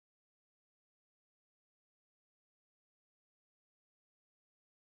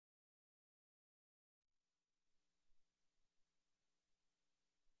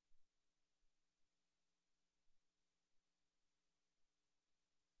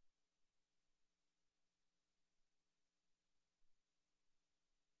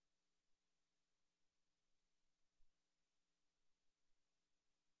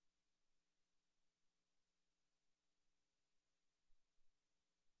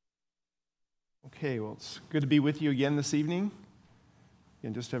Okay, well, it's good to be with you again this evening.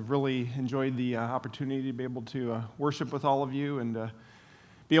 And just have really enjoyed the opportunity to be able to worship with all of you and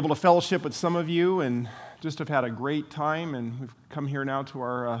be able to fellowship with some of you, and just have had a great time. And we've come here now to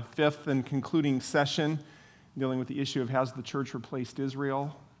our fifth and concluding session dealing with the issue of has the church replaced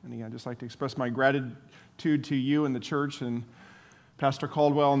Israel. And again, I'd just like to express my gratitude to you and the church and Pastor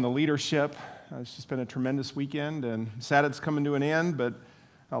Caldwell and the leadership. It's just been a tremendous weekend, and sad it's coming to an end, but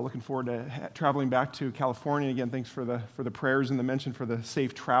looking forward to traveling back to California. Again, thanks for the prayers and the mention for the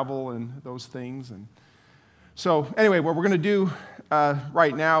safe travel and those things. And so anyway, what we're going to do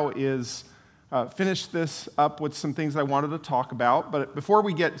right now is finish this up with some things I wanted to talk about. But before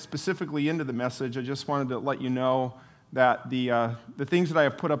we get specifically into the message, I just wanted to let you know that the things that I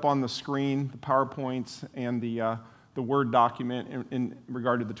have put up on the screen, the PowerPoints and the Word document in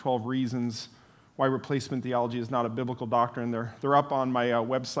regard to the 12 reasons why replacement theology is not a biblical doctrine, they're up on my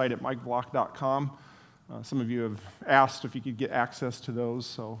website at mikevlach.com. Some of you have asked if you could get access to those.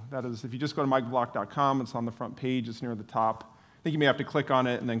 So that is, if you just go to mikevlach.com, it's on the front page, it's near the top. I think you may have to click on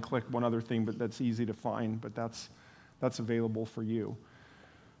it and then click one other thing, but that's easy to find, but that's available for you.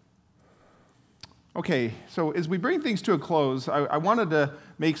 Okay, so as we bring things to a close, I wanted to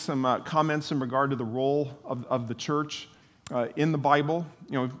make some comments in regard to the role of the church in the Bible.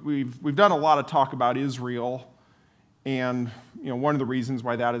 You know, we've done a lot of talk about Israel, and one of the reasons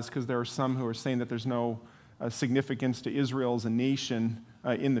why that is because there are some who are saying that there's no significance to Israel as a nation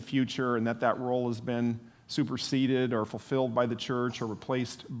in the future, and that role has been superseded or fulfilled by the church or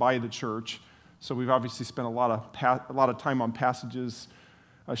replaced by the church. So we've obviously spent a lot of time on passages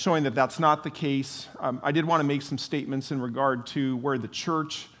showing that that's not the case. I did want to make some statements in regard to where the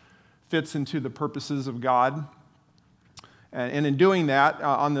church fits into the purposes of God. And in doing that,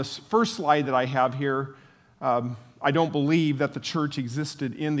 on this first slide that I have here, I don't believe that the church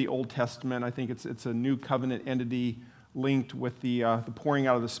existed in the Old Testament. I think it's a new covenant entity linked with the pouring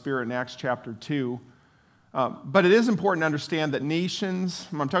out of the Spirit in Acts chapter 2. But it is important to understand that nations,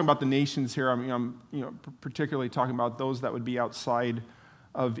 I'm talking about the nations here, I'm particularly talking about those that would be outside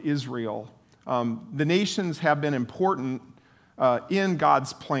of Israel. The nations have been important in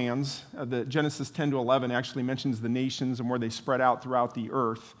God's plans. The Genesis 10 to 11 actually mentions the nations and where they spread out throughout the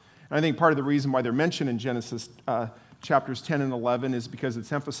earth. And I think part of the reason why they're mentioned in Genesis chapters 10 and 11 is because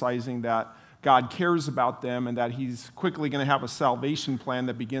it's emphasizing that God cares about them and that he's quickly going to have a salvation plan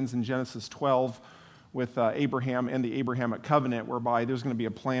that begins in Genesis 12 with Abraham and the Abrahamic covenant, whereby there's going to be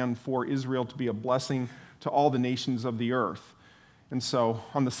a plan for Israel to be a blessing to all the nations of the earth. And so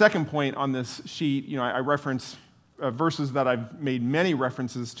on the second point on this sheet, I reference verses that I've made many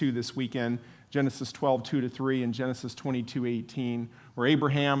references to this weekend, Genesis 12, 2-3, and Genesis 22, 18, where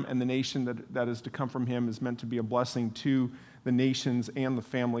Abraham and the nation that is to come from him is meant to be a blessing to the nations and the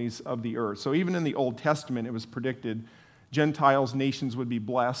families of the earth. So even in the Old Testament, it was predicted Gentiles, nations would be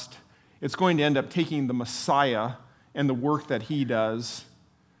blessed. It's going to end up taking the Messiah and the work that he does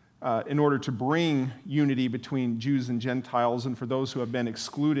in order to bring unity between Jews and Gentiles, and for those who have been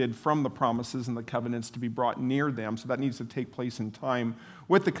excluded from the promises and the covenants to be brought near them. So that needs to take place in time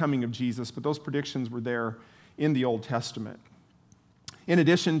with the coming of Jesus, but those predictions were there in the Old Testament. In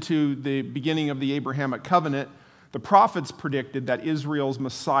addition to the beginning of the Abrahamic covenant, the prophets predicted that Israel's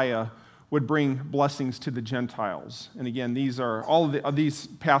Messiah would bring blessings to the Gentiles. And again, these are all of these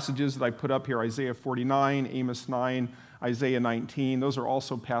passages that I put up here, Isaiah 49, Amos 9, Isaiah 19. Those are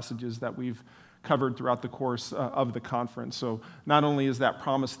also passages that we've covered throughout the course of the conference. So not only is that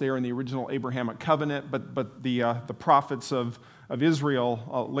promise there in the original Abrahamic covenant, but the prophets of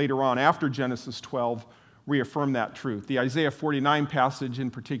Israel later on after Genesis 12 reaffirm that truth. The Isaiah 49 passage in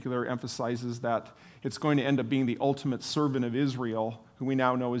particular emphasizes that it's going to end up being the ultimate servant of Israel, who we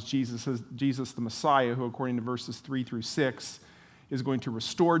now know as Jesus the Messiah, who according to verses 3-6 is going to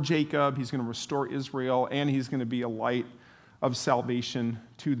restore Jacob, he's going to restore Israel, and he's going to be a light of salvation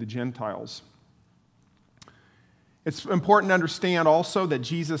to the Gentiles. It's important to understand also that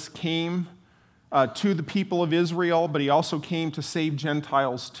Jesus came to the people of Israel, but he also came to save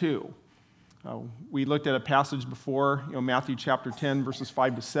Gentiles too. We looked at a passage before, Matthew chapter 10, verses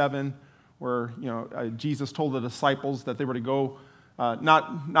 5-7, where Jesus told the disciples that they were to go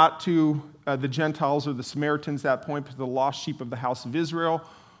not to the Gentiles or the Samaritans at that point, but to the lost sheep of the house of Israel,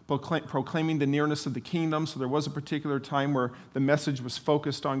 proclaiming the nearness of the kingdom. So there was a particular time where the message was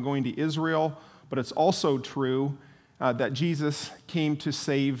focused on going to Israel, but it's also true that Jesus came to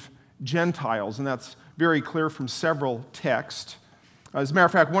save Gentiles, and that's very clear from several texts. As a matter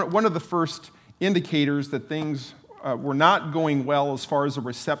of fact, one of the first indicators that things were not going well as far as a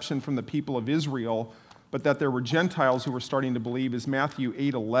reception from the people of Israel, but that there were Gentiles who were starting to believe is Matthew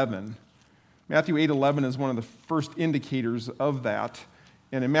 8:11. Matthew 8:11 is one of the first indicators of that.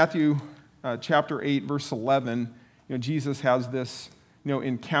 And in Matthew chapter 8, verse 11, Jesus has this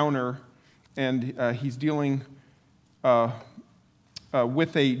encounter, and he's dealing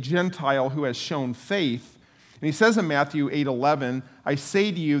with a Gentile who has shown faith. And he says in Matthew 8:11, I say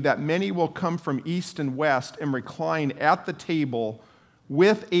to you that many will come from east and west and recline at the table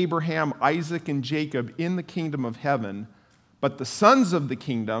with Abraham, Isaac, and Jacob in the kingdom of heaven. But the sons of the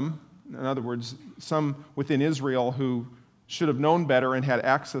kingdom, in other words, some within Israel who should have known better and had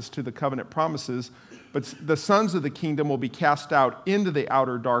access to the covenant promises, but the sons of the kingdom will be cast out into the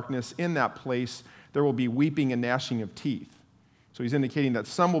outer darkness. In that place, there will be weeping and gnashing of teeth. So he's indicating that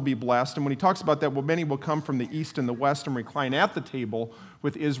some will be blessed. And when he talks about that, well, many will come from the east and the west and recline at the table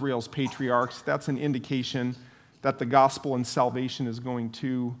with Israel's patriarchs. That's an indication that the gospel and salvation is going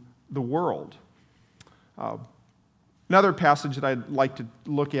to the world. Another passage that I'd like to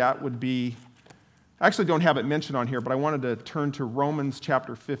look at would be, I actually don't have it mentioned on here, but I wanted to turn to Romans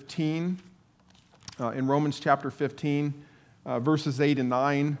chapter 15. In Romans chapter 15, verses 8 and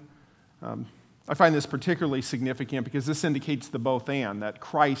 9, I find this particularly significant because this indicates the both and, that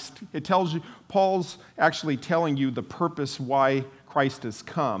Christ, it tells you, Paul's actually telling you the purpose why Christ has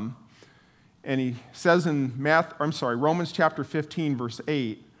come. And he says in Romans chapter 15, verse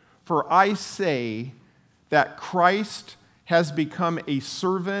 8, for I say that Christ has become a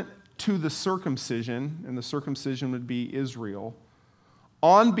servant to the circumcision, and the circumcision would be Israel,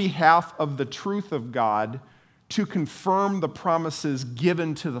 on behalf of the truth of God to confirm the promises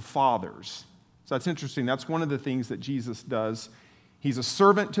given to the fathers. So that's interesting. That's one of the things that Jesus does. He's a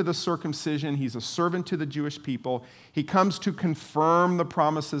servant to the circumcision. He's a servant to the Jewish people. He comes to confirm the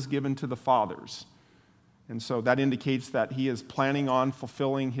promises given to the fathers. And so that indicates that he is planning on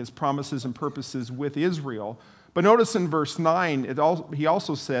fulfilling his promises and purposes with Israel. But notice in verse 9, he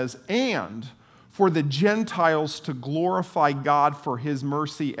also says, and for the Gentiles to glorify God for his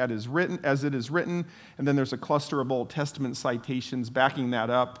mercy as it is written. And then there's a cluster of Old Testament citations backing that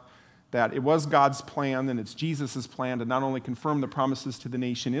up, that it was God's plan and it's Jesus' plan to not only confirm the promises to the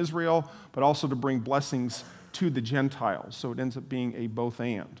nation Israel, but also to bring blessings to the Gentiles. So it ends up being a both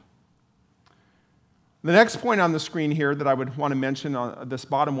and. The next point on the screen here that I would want to mention on this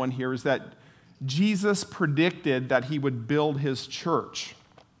bottom one here is that Jesus predicted that he would build his church.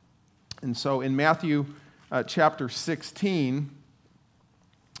 And so in Matthew chapter 16,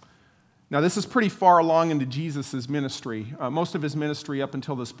 now this is pretty far along into Jesus' ministry. Most of his ministry up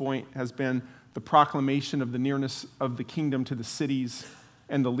until this point has been the proclamation of the nearness of the kingdom to the cities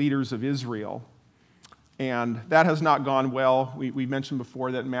and the leaders of Israel. And that has not gone well. We mentioned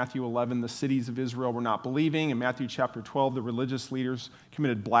before that in Matthew 11, the cities of Israel were not believing. In Matthew chapter 12, the religious leaders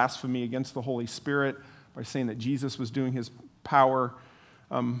committed blasphemy against the Holy Spirit by saying that Jesus was doing his power,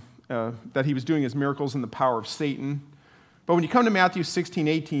 that he was doing his miracles in the power of Satan. But when you come to Matthew 16,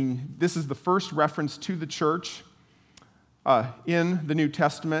 18, this is the first reference to the church in the New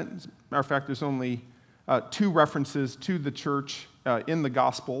Testament. As a matter of fact, there's only two references to the church in the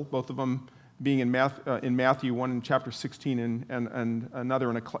gospel, both of them being in Matthew, one in chapter 16 and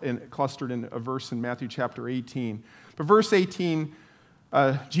another clustered in a verse in Matthew chapter 18. But verse 18,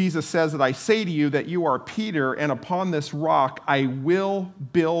 Jesus says that I say to you that you are Peter, and upon this rock I will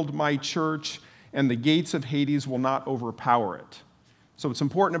build my church, and the gates of Hades will not overpower it. So what's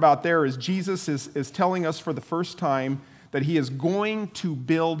important about there is Jesus is telling us for the first time that he is going to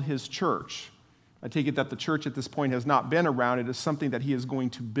build his church. I take it that the church at this point has not been around. It is something that he is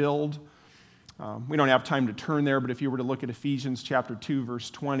going to build. We don't have time to turn there, but if you were to look at Ephesians chapter 2,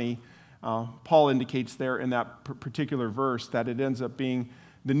 verse 20, Paul indicates there in that particular verse that it ends up being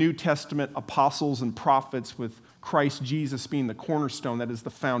the New Testament apostles and prophets with Christ Jesus being the cornerstone, that is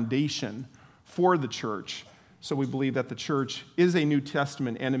the foundation for the church. So we believe that the church is a New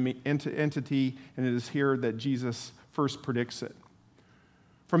Testament entity, and it is here that Jesus first predicts it.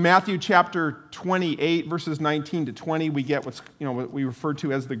 From Matthew chapter 28, verses 19 to 20, we get what we refer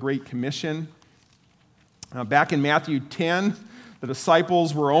to as the Great Commission. Back in Matthew 10, the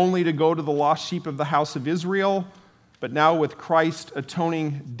disciples were only to go to the lost sheep of the house of Israel, but now with Christ's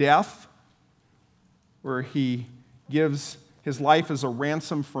atoning death, where he gives his life as a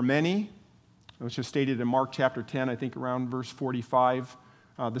ransom for many, which is stated in Mark chapter 10, I think around verse 45.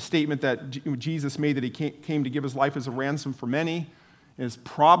 The statement that Jesus made that he came to give his life as a ransom for many is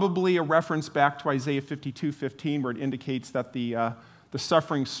probably a reference back to Isaiah 52:15, where it indicates that the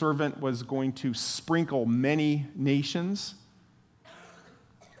suffering servant was going to sprinkle many nations.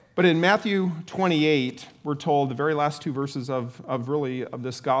 But in Matthew 28, we're told, the very last two verses of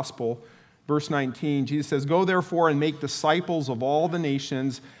this gospel, verse 19, Jesus says, "Go therefore and make disciples of all the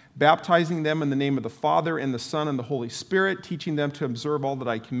nations, baptizing them in the name of the Father and the Son and the Holy Spirit, teaching them to observe all that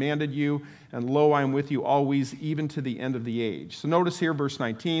I commanded you. And lo, I am with you always, even to the end of the age." So notice here, verse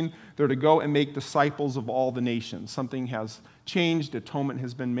 19, they're to go and make disciples of all the nations. Something has changed. Atonement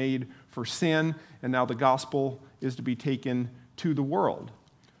has been made for sin, and now the gospel is to be taken to the world.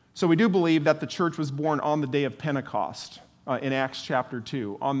 So we do believe that the church was born on the day of Pentecost in Acts chapter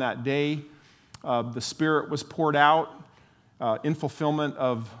 2. On that day, the Spirit was poured out in fulfillment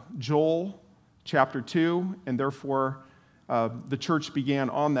of Joel chapter 2, and therefore the church began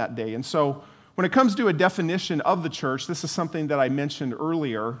on that day. And so when it comes to a definition of the church, this is something that I mentioned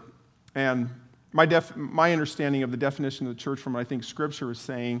earlier, and my understanding of the definition of the church from what I think Scripture is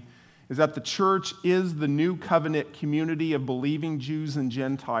saying is that the church is the new covenant community of believing Jews and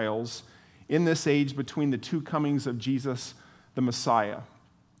Gentiles in this age between the two comings of Jesus the Messiah.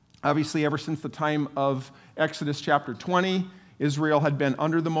 Obviously, ever since the time of Exodus chapter 20, Israel had been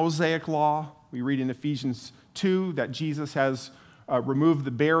under the Mosaic law. We read in Ephesians 2 that Jesus has removed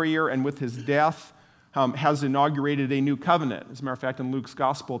the barrier, and with his death has inaugurated a new covenant. As a matter of fact, in Luke's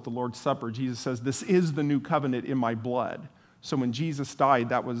gospel at the Lord's Supper, Jesus says, "This is the new covenant in my blood." So when Jesus died,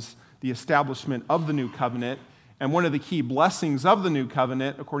 that was the establishment of the new covenant. And one of the key blessings of the new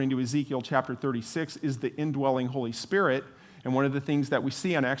covenant, according to Ezekiel chapter 36, is the indwelling Holy Spirit. And one of the things that we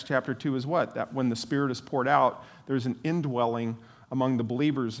see in Acts chapter 2 is what? That when the Spirit is poured out, there's an indwelling among the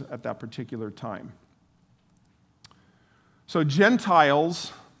believers at that particular time. So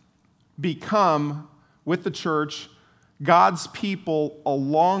Gentiles become, with the church, God's people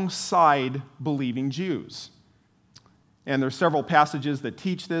alongside believing Jews. And there's several passages that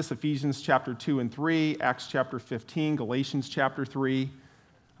teach this: Ephesians chapter 2 and 3, Acts chapter 15, Galatians chapter 3.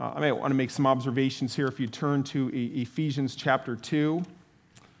 I may want to make some observations here if you turn to Ephesians chapter 2.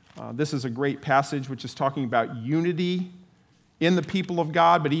 This is a great passage which is talking about unity in the people of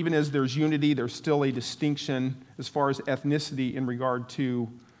God, but even as there's unity, there's still a distinction as far as ethnicity in regard to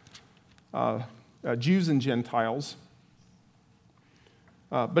Jews and Gentiles.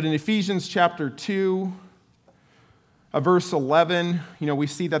 But in Ephesians chapter 2, verse 11, we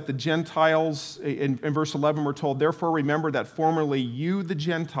see that the Gentiles, in verse 11 we're told, "Therefore remember that formerly you, the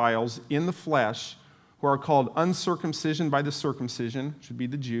Gentiles, in the flesh, who are called uncircumcision by the circumcision," should be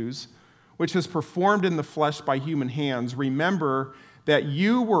the Jews, "which is performed in the flesh by human hands, remember that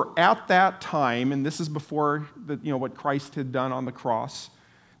you were at that time," and this is before what Christ had done on the cross,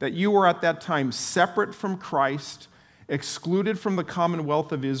 "that you were at that time separate from Christ, excluded from the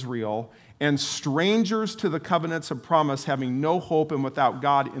commonwealth of Israel, and strangers to the covenants of promise, having no hope and without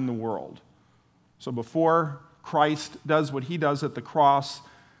God in the world." So before Christ does what he does at the cross,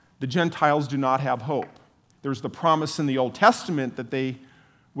 the Gentiles do not have hope. There's the promise in the Old Testament that they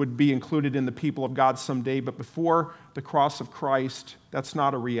would be included in the people of God someday, but before the cross of Christ, that's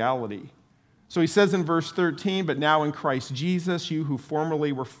not a reality. So he says in verse 13, "But now in Christ Jesus, you who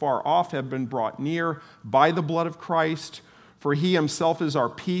formerly were far off have been brought near by the blood of Christ. For he himself is our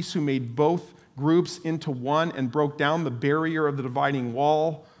peace, who made both groups into one and broke down the barrier of the dividing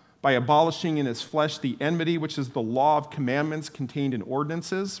wall by abolishing in his flesh the enmity, which is the law of commandments contained in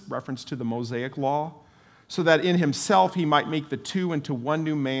ordinances," reference to the Mosaic law, "so that in himself he might make the two into one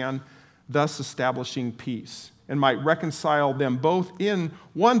new man, thus establishing peace, and might reconcile them both in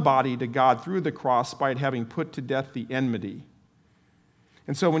one body to God through the cross by having put to death the enmity."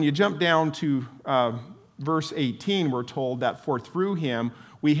 And so when you jump down to verse 18, we're told that for through him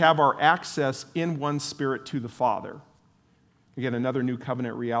we have our access in one Spirit to the Father. Again, another new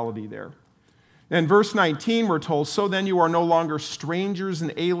covenant reality there. In verse 19, we're told, "So then you are no longer strangers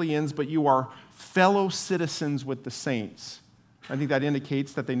and aliens, but you are fellow citizens with the saints." I think that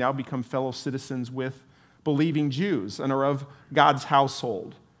indicates that they now become fellow citizens with believing Jews and are of God's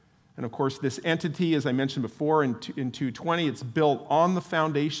household. And of course, this entity, as I mentioned before in 2:20, it's built on the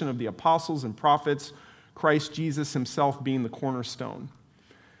foundation of the apostles and prophets, Christ Jesus himself being the cornerstone.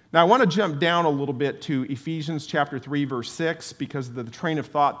 Now, I want to jump down a little bit to Ephesians chapter 3, verse 6, because the train of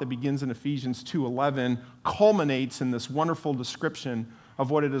thought that begins in Ephesians 2:11 culminates in this wonderful description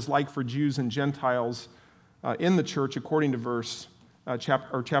of what it is like for Jews and Gentiles in the church, according to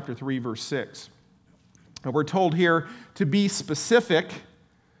chapter 3, verse 6. And we're told here to be specific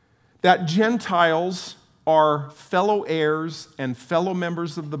that Gentiles are fellow heirs and fellow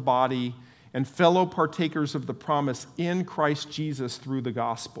members of the body and fellow partakers of the promise in Christ Jesus through the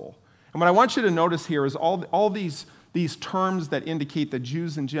gospel. And what I want you to notice here is all these terms that indicate that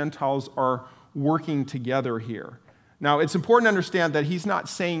Jews and Gentiles are working together here. Now, it's important to understand that he's not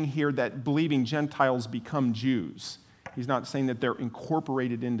saying here that believing Gentiles become Jews. He's not saying that they're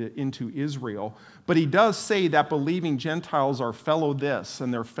incorporated into Israel. But he does say that believing Gentiles are fellow this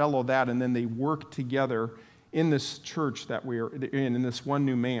and they're fellow that, and then they work together in this church that we are in this one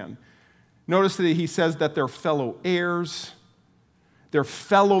new man. Notice that he says that they're fellow heirs, they're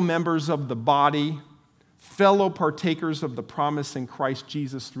fellow members of the body, fellow partakers of the promise in Christ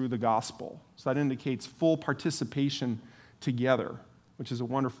Jesus through the gospel. So that indicates full participation together, which is a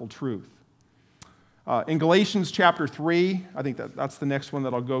wonderful truth. In Galatians chapter 3, I think that's the next one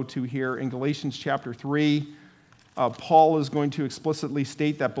that I'll go to here. In Galatians chapter 3, Paul is going to explicitly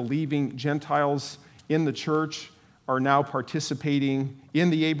state that believing Gentiles in the church are now participating in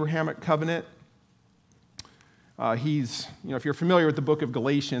the Abrahamic covenant. If you're familiar with the book of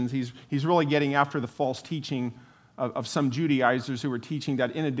Galatians, he's really getting after the false teaching of some Judaizers who were teaching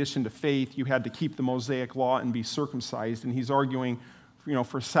that in addition to faith, you had to keep the Mosaic law and be circumcised. And he's arguing,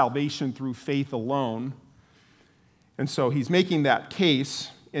 for salvation through faith alone. And so he's making that case.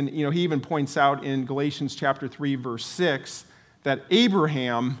 And, he even points out in Galatians chapter 3, verse 6, that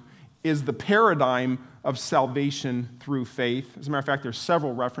Abraham is the paradigm of salvation through faith. As a matter of fact, there's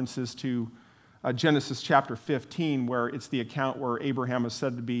several references to Genesis chapter 15, where it's the account where Abraham is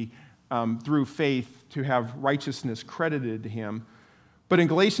said to be, through faith, to have righteousness credited to him. But in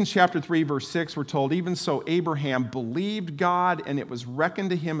Galatians chapter 3, verse 6, we're told, even so Abraham believed God, and it was reckoned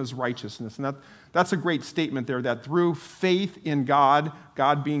to him as righteousness. And that's a great statement there, that through faith in God,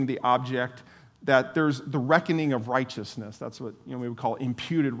 God being the object, that there's the reckoning of righteousness. That's what we would call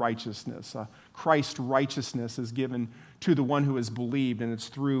imputed righteousness. Christ's righteousness is given to the one who has believed, and it's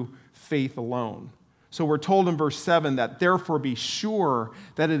through faith alone. So we're told in verse 7 that therefore be sure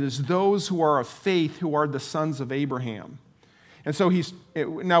that it is those who are of faith who are the sons of Abraham. And so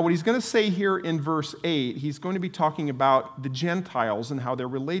now what he's going to say here in verse 8, he's going to be talking about the Gentiles and how they're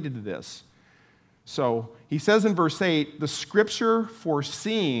related to this. So he says in verse 8, the scripture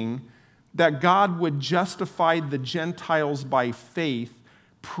foreseeing that God would justify the Gentiles by faith,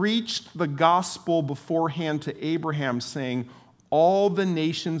 preached the gospel beforehand to Abraham, saying, all the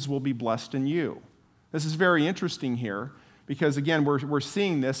nations will be blessed in you. This is very interesting here, because again, we're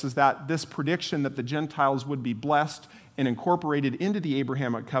seeing this prediction that the Gentiles would be blessed and incorporated into the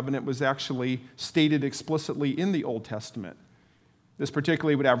Abrahamic covenant was actually stated explicitly in the Old Testament. This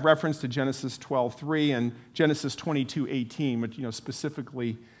particularly would have reference to Genesis 12:3 and Genesis 22:18, which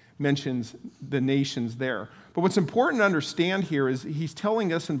specifically mentions the nations there. But what's important to understand here is he's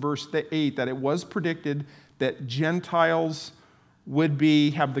telling us in verse 8 that it was predicted that Gentiles would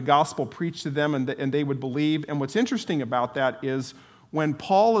have the gospel preached to them and they would believe. And what's interesting about that is when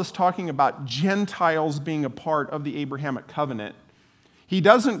Paul is talking about Gentiles being a part of the Abrahamic covenant, he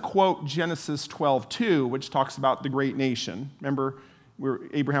doesn't quote Genesis 12:2, which talks about the great nation. Remember, where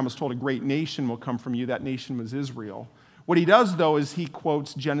Abraham was told a great nation will come from you. That nation was Israel. What he does, though, is he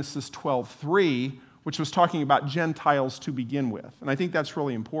quotes Genesis 12:3, which was talking about Gentiles to begin with. And I think that's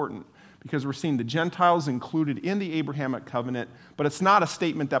really important because we're seeing the Gentiles included in the Abrahamic covenant, but it's not a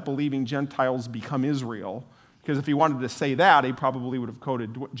statement that believing Gentiles become Israel. Because if he wanted to say that, he probably would have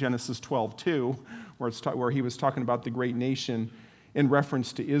quoted Genesis 12:2, where he was talking about the great nation in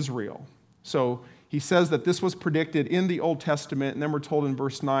reference to Israel. So he says that this was predicted in the Old Testament, and then we're told in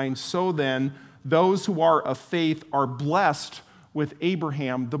verse 9, so then those who are of faith are blessed with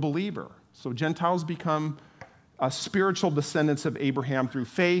Abraham the believer. So Gentiles become spiritual descendants of Abraham through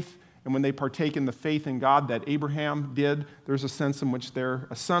faith, and when they partake in the faith in God that Abraham did, there's a sense in which they're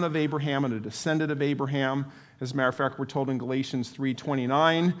a son of Abraham and a descendant of Abraham. As a matter of fact, we're told in Galatians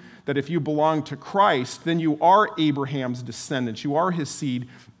 3:29 that if you belong to Christ, then you are Abraham's descendants. You are his seed,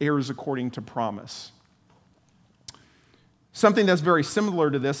 heirs according to promise. Something that's very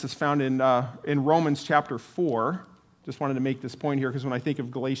similar to this is found in Romans chapter 4. Just wanted to make this point here because when I think of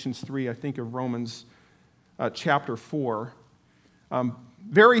Galatians 3, I think of Romans chapter 4.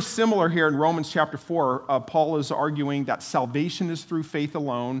 Very similar here in Romans chapter 4, Paul is arguing that salvation is through faith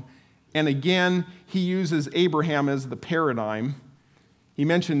alone. And again, he uses Abraham as the paradigm. He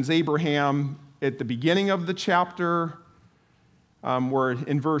mentions Abraham at the beginning of the chapter, where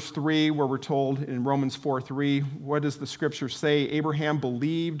in verse 3, where we're told in Romans 4:3, what does the scripture say? Abraham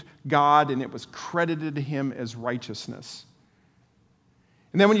believed God, and it was credited to him as righteousness.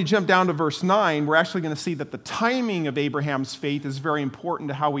 And then when you jump down to verse 9, we're actually going to see that the timing of Abraham's faith is very important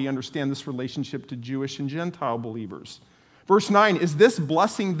to how we understand this relationship to Jewish and Gentile believers. Verse 9, is this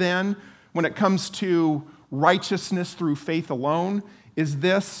blessing then, when it comes to righteousness through faith alone,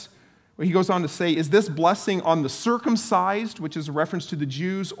 he goes on to say, is this blessing on the circumcised, which is a reference to the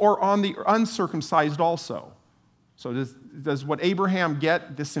Jews, or on the uncircumcised also? So does what Abraham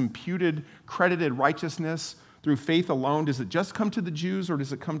get, this imputed, credited righteousness, through faith alone? Does it just come to the Jews or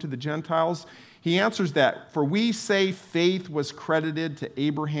does it come to the Gentiles? He answers that, for we say faith was credited to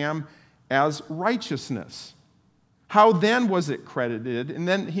Abraham as righteousness. How then was it credited? And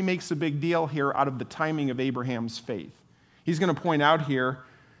then he makes a big deal here out of the timing of Abraham's faith. He's going to point out here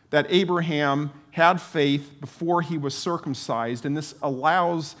that Abraham had faith before he was circumcised, and this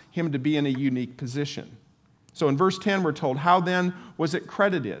allows him to be in a unique position. So in verse 10, we're told, how then was it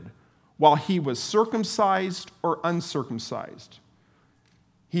credited? While he was circumcised or uncircumcised?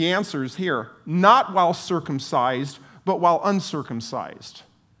 He answers here, not while circumcised, but while uncircumcised.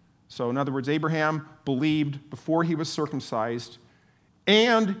 So in other words, Abraham believed before he was circumcised,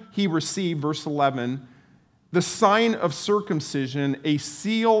 and he received, verse 11, the sign of circumcision, a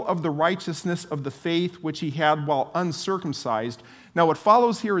seal of the righteousness of the faith which he had while uncircumcised. Now what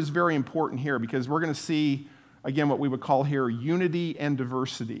follows here is very important here, because we're going to see, again, what we would call here unity and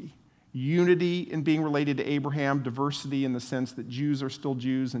diversity. Unity in being related to Abraham, diversity in the sense that Jews are still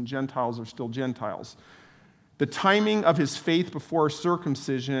Jews and Gentiles are still Gentiles. The timing of his faith before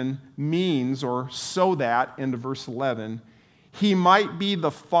circumcision means, or so that, into verse 11, he might be the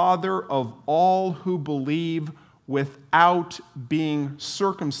father of all who believe without being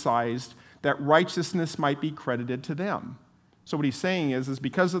circumcised, that righteousness might be credited to them. So what he's saying is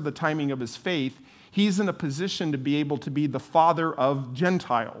because of the timing of his faith, he's in a position to be able to be the father of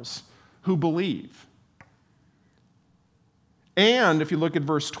Gentiles who believe. And if you look at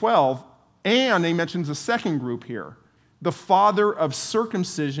verse 12, and he mentions a second group here, the father of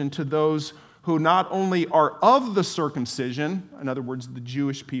circumcision to those who not only are of the circumcision, in other words, the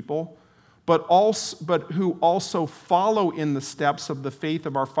Jewish people, but who also follow in the steps of the faith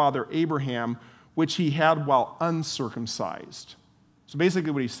of our father Abraham, which he had while uncircumcised. So basically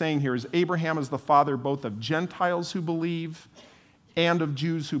what he's saying here is Abraham is the father both of Gentiles who believe and of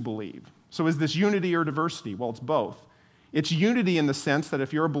Jews who believe. So is this unity or diversity? Well, it's both. It's unity in the sense that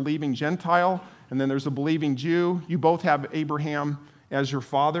if you're a believing Gentile and then there's a believing Jew, you both have Abraham as your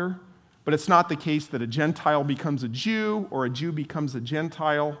father. But it's not the case that a Gentile becomes a Jew or a Jew becomes a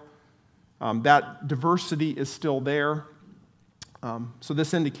Gentile. That diversity is still there. So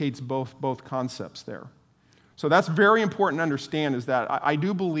this indicates both concepts there. So that's very important to understand, is that I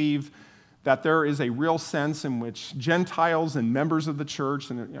do believe that there is a real sense in which Gentiles and members of the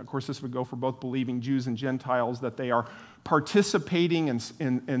church, and of course this would go for both believing Jews and Gentiles, that they are participating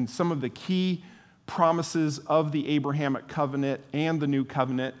in some of the key promises of the Abrahamic covenant and the new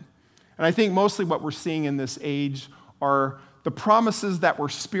covenant. And I think mostly what we're seeing in this age are the promises that were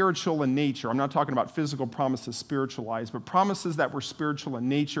spiritual in nature. I'm not talking about physical promises spiritualized, but promises that were spiritual in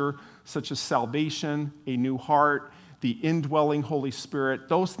nature, such as salvation, a new heart, the indwelling Holy Spirit.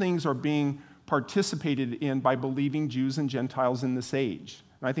 Those things are being participated in by believing Jews and Gentiles in this age.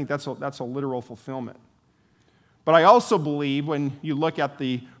 And I think that's a literal fulfillment. But I also believe when you look at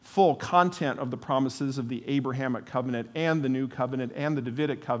the full content of the promises of the Abrahamic covenant and the new covenant and the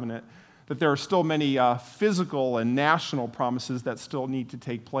Davidic covenant, that there are still many physical and national promises that still need to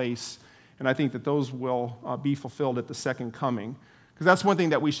take place. And I think that those will be fulfilled at the second coming. Because that's one thing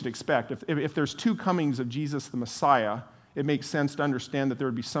that we should expect. If there's two comings of Jesus the Messiah, it makes sense to understand that there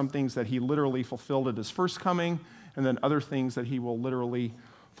would be some things that he literally fulfilled at his first coming, and then other things that he will literally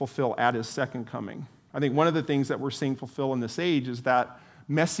fulfill at his second coming. I think one of the things that we're seeing fulfill in this age is that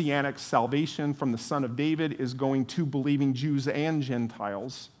messianic salvation from the Son of David is going to believing Jews and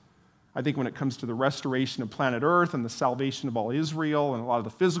Gentiles. I think when it comes to the restoration of planet Earth and the salvation of all Israel and a lot of the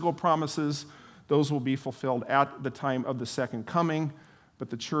physical promises, those will be fulfilled at the time of the second coming. But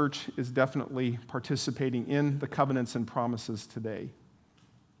the church is definitely participating in the covenants and promises today.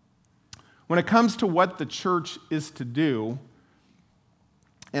 When it comes to what the church is to do,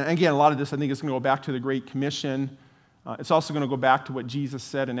 and again, a lot of this I think is going to go back to the Great Commission. It's also going to go back to what Jesus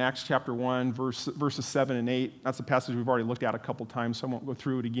said in Acts chapter 1, verses 7 and 8. That's a passage we've already looked at a couple times, so I won't go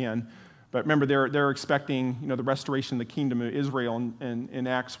through it again. But remember, they're expecting the restoration of the kingdom of Israel in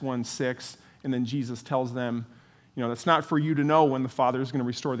Acts 1:6, and then Jesus tells them, it's not for you to know when the Father is going to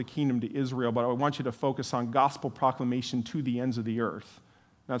restore the kingdom to Israel, but I want you to focus on gospel proclamation to the ends of the earth.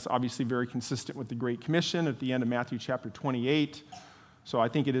 That's obviously very consistent with the Great Commission at the end of Matthew chapter 28. So I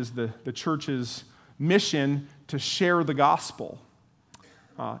think it is the church's mission to share the gospel.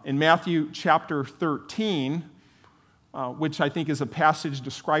 In Matthew chapter 13, which I think is a passage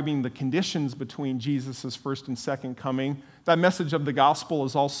describing the conditions between Jesus' first and second coming, that message of the gospel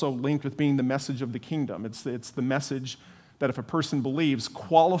is also linked with being the message of the kingdom. It's the message that if a person believes,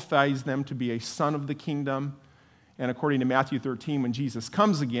 qualifies them to be a son of the kingdom. And according to Matthew 13, when Jesus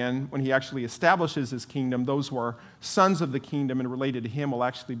comes again, when he actually establishes his kingdom, those who are sons of the kingdom and related to him will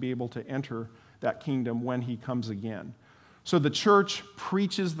actually be able to enter that kingdom when he comes again. So the church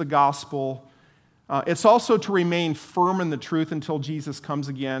preaches the gospel. It's also to remain firm in the truth until Jesus comes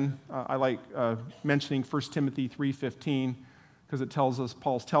again. I like mentioning 1 Timothy 3:15 because it tells us,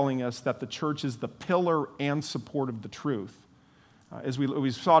 Paul's telling us that the church is the pillar and support of the truth. As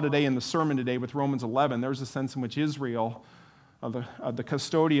we saw today in the sermon today with Romans 11, there's a sense in which Israel, the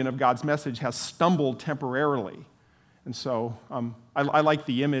custodian of God's message, has stumbled temporarily. And so I like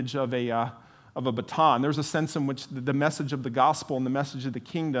the image of a baton. There's a sense in which the message of the gospel and the message of the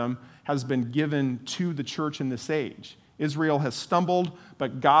kingdom has been given to the church in this age. Israel has stumbled,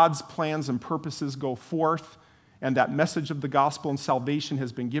 but God's plans and purposes go forth, and that message of the gospel and salvation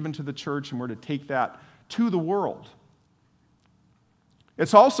has been given to the church, and we're to take that to the world.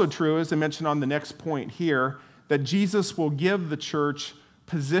 It's also true, as I mentioned on the next point here, that Jesus will give the church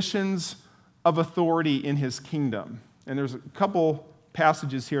positions of authority in his kingdom. And there's a couple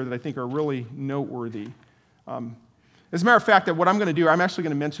passages here that I think are really noteworthy. As a matter of fact, that what I'm going to do, I'm actually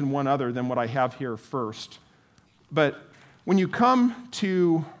going to mention one other than what I have here first. But when you come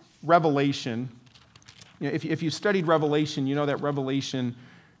to Revelation, if you studied Revelation, you know that Revelation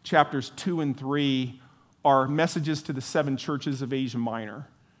chapters 2 and 3 are messages to the 7 churches of Asia Minor.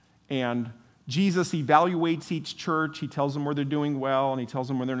 And Jesus evaluates each church. He tells them where they're doing well, and he tells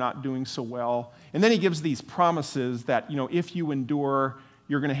them where they're not doing so well. And then he gives these promises that, if you endure,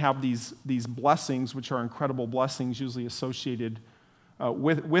 you're going to have these blessings, which are incredible blessings, usually associated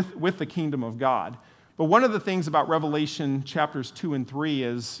with the kingdom of God. But one of the things about Revelation chapters 2 and 3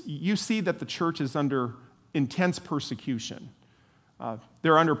 is you see that the church is under intense persecution.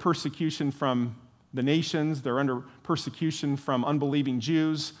 They're under persecution from the nations. They're under persecution from unbelieving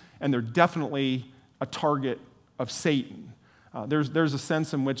Jews. And they're definitely a target of Satan. There's a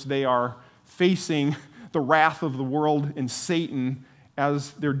sense in which they are facing the wrath of the world and Satan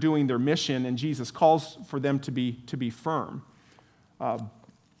as they're doing their mission, and Jesus calls for them to be firm. The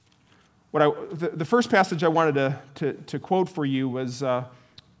first passage I wanted to quote for you was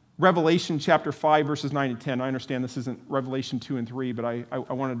Revelation chapter 5, verses 9 and 10. I understand this isn't Revelation 2 and 3, but I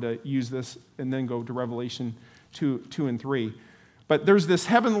wanted to use this and then go to Revelation 2 and 3. But there's this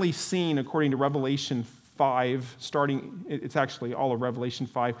heavenly scene, according to Revelation 5, it's actually all of Revelation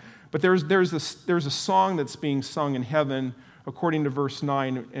 5, but there's a song that's being sung in heaven, according to verse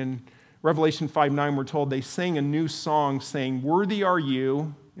 9. In Revelation 5:9, we're told they sang a new song saying, "Worthy are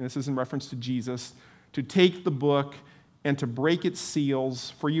you," and this is in reference to Jesus, "to take the book and to break its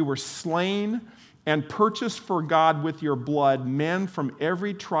seals, for you were slain and purchased for God with your blood men from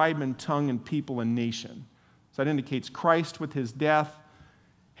every tribe and tongue and people and nation." So that indicates Christ with his death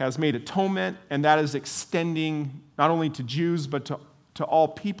has made atonement, and that is extending not only to Jews but to all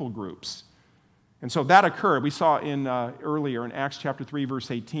people groups. And so that occurred. We saw earlier in Acts chapter 3,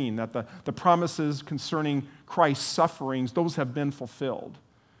 verse 18, that the promises concerning Christ's sufferings, those have been fulfilled.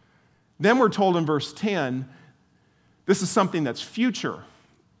 Then we're told in verse 10, this is something that's future.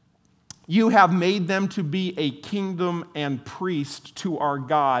 "You have made them to be a kingdom and priest to our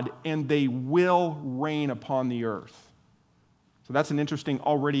God, and they will reign upon the earth." So that's an interesting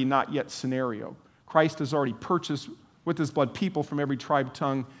already not yet scenario. Christ has already purchased with his blood people from every tribe,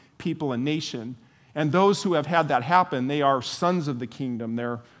 tongue, people, and nation. And those who have had that happen, they are sons of the kingdom.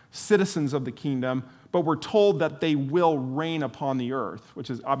 They're citizens of the kingdom. But we're told that they will reign upon the earth, which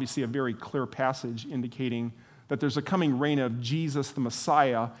is obviously a very clear passage indicating that there's a coming reign of Jesus, the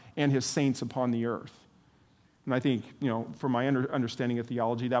Messiah, and his saints upon the earth. And I think, from my understanding of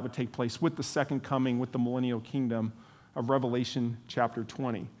theology, that would take place with the second coming, with the millennial kingdom of Revelation chapter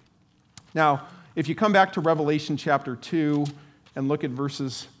 20. Now, if you come back to Revelation chapter 2 and look at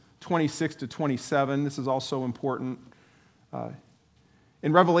verses 26 to 27, this is also important.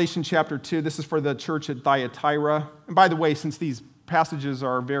 In Revelation chapter 2, this is for the church at Thyatira. And by the way, since these passages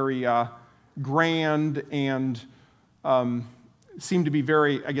are very grand and seem to be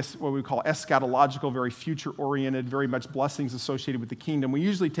very, I guess, what we call eschatological, very future-oriented, very much blessings associated with the kingdom, we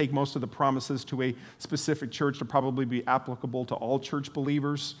usually take most of the promises to a specific church to probably be applicable to all church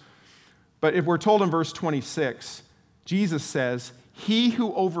believers. But if we're told in verse 26, Jesus says, "He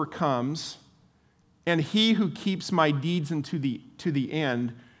who overcomes and he who keeps my deeds to the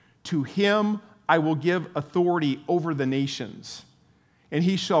end, to him I will give authority over the nations. And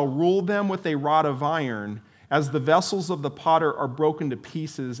he shall rule them with a rod of iron, as the vessels of the potter are broken to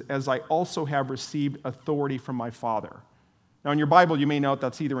pieces, as I also have received authority from my Father." Now, in your Bible, you may note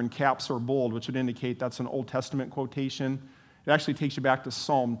that's either in caps or bold, which would indicate that's an Old Testament quotation. It actually takes you back to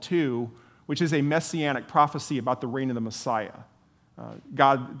Psalm 2, which is a messianic prophecy about the reign of the Messiah.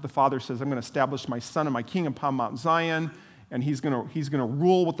 God, the Father, says, "I'm going to establish my Son and my King upon Mount Zion, and he's going to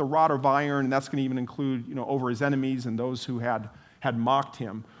rule with the rod of iron, and that's going to even include, over his enemies and those who had mocked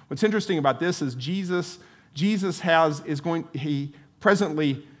him. What's interesting about this is Jesus he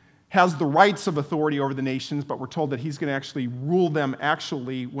presently has the rights of authority over the nations, but we're told that he's going to actually rule them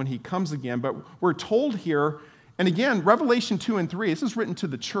when he comes again. But we're told here, and again, Revelation 2 and 3, this is written to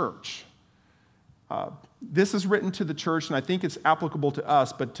the church. This is written to the church, and I think it's applicable to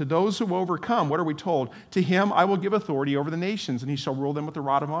us. But to those who overcome, what are we told? To him I will give authority over the nations, and he shall rule them with the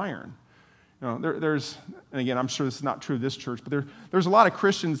rod of iron. There's, and again, I'm sure this is not true of this church, but there's a lot of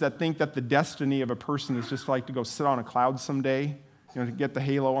Christians that think that the destiny of a person is just like to go sit on a cloud someday, to get the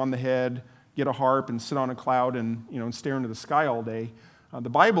halo on the head, get a harp, and sit on a cloud and stare into the sky all day. The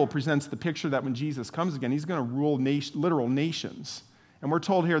Bible presents the picture that when Jesus comes again, he's going to rule literal nations. And we're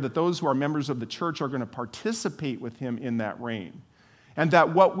told here that those who are members of the church are going to participate with him in that reign. And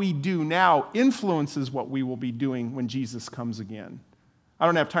that what we do now influences what we will be doing when Jesus comes again. I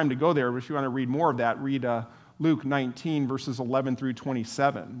don't have time to go there, but if you want to read more of that, read Luke 19, verses 11 through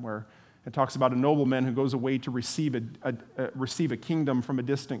 27, where it talks about a nobleman who goes away to receive a kingdom from a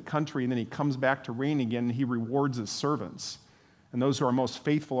distant country, and then he comes back to reign again, and he rewards his servants. And those who are most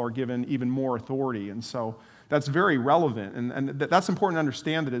faithful are given even more authority. And so that's very relevant. And that's important to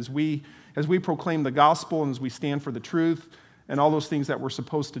understand, that as we proclaim the gospel and as we stand for the truth and all those things that we're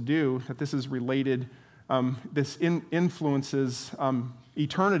supposed to do, that this is related, this influences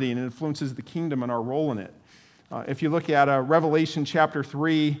eternity and influences the kingdom and our role in it. If you look at Revelation chapter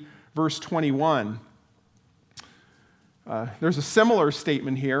 3, verse 21, there's a similar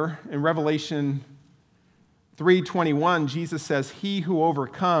statement here. In Revelation 3:21, Jesus says, "He who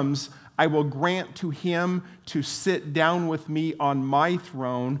overcomes, I will grant to him to sit down with me on my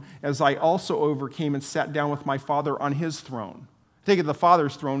throne, as I also overcame and sat down with my Father on his throne." Think of the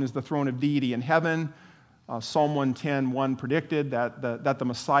Father's throne as the throne of deity in heaven. Psalm 110:1 predicted that the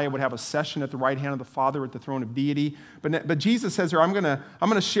Messiah would have a session at the right hand of the Father at the throne of deity. But Jesus says here, I'm going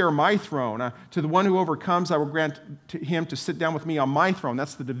to share my throne. To the one who overcomes, I will grant to him to sit down with me on my throne.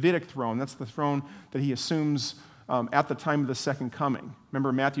 That's the Davidic throne. That's the throne that he assumes at the time of the second coming.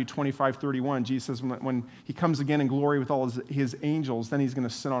 Remember Matthew 25:31, Jesus says when he comes again in glory with all his angels, then he's going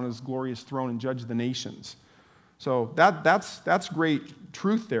to sit on his glorious throne and judge the nations. So that's great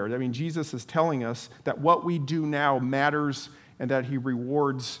truth there. I mean, Jesus is telling us that what we do now matters and that he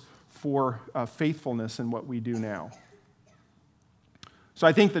rewards for faithfulness in what we do now. So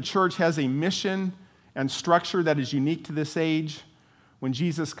I think the church has a mission and structure that is unique to this age. When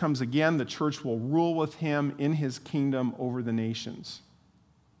Jesus comes again, the church will rule with him in his kingdom over the nations.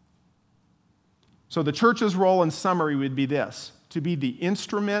 So the church's role in summary would be this: to be the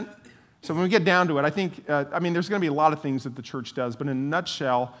instrument. So when we get down to it, I think, there's going to be a lot of things that the church does, but in a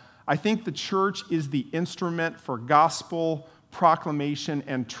nutshell, I think the church is the instrument for gospel proclamation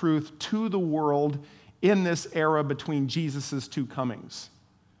and truth to the world in this era between Jesus' two comings.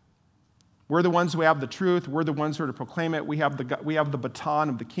 We're the ones who have the truth. We're the ones who are to proclaim it. We have the baton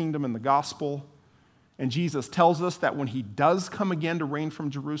of the kingdom and the gospel. And Jesus tells us that when he does come again to reign from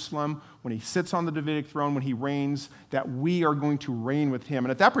Jerusalem, when he sits on the Davidic throne, when he reigns, that we are going to reign with him.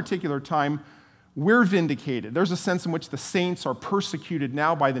 And at that particular time, we're vindicated. There's a sense in which the saints are persecuted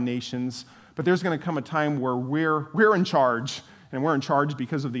now by the nations, but there's going to come a time where we're in charge, and we're in charge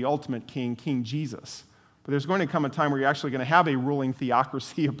because of the ultimate king, King Jesus. But there's going to come a time where you're actually going to have a ruling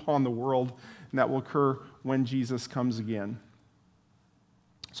theocracy upon the world, and that will occur when Jesus comes again.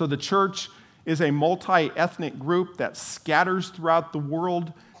 So the church is a multi-ethnic group that scatters throughout the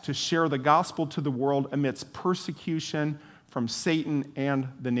world to share the gospel to the world amidst persecution from Satan and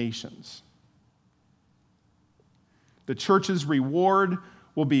the nations. The church's reward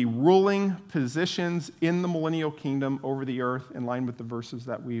will be ruling positions in the millennial kingdom over the earth, in line with the verses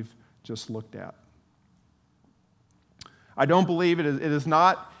that we've just looked at. I don't believe it is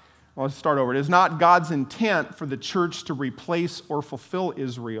not, well, let's start over. It is not God's intent for the church to replace or fulfill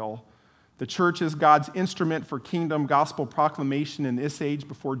Israel. The church is God's instrument for kingdom gospel proclamation in this age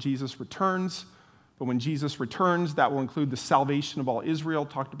before Jesus returns. But when Jesus returns, that will include the salvation of all Israel,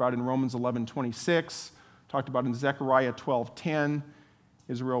 talked about in Romans 11:26, talked about in Zechariah 12:10.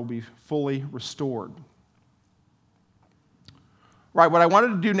 Israel will be fully restored. Right, what I wanted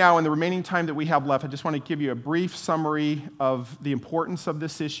to do now in the remaining time that we have left, I just want to give you a brief summary of the importance of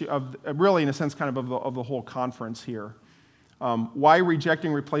this issue, of really, in a sense, kind of the whole conference here. Why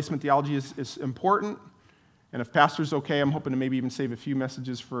rejecting replacement theology is important. And if Pastor's okay, I'm hoping to maybe even save a few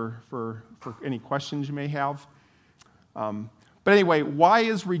messages for any questions you may have. But anyway, why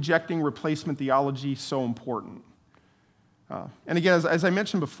is rejecting replacement theology so important? And again, as I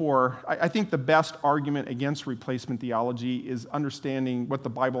mentioned before, I think the best argument against replacement theology is understanding what the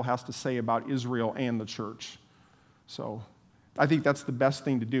Bible has to say about Israel and the church. So I think that's the best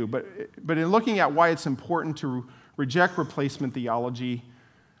thing to do. But in looking at why it's important to reject replacement theology,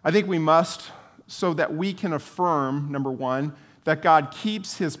 I think we must, so that we can affirm, number one, that God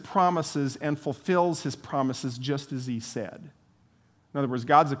keeps his promises and fulfills his promises just as he said. In other words,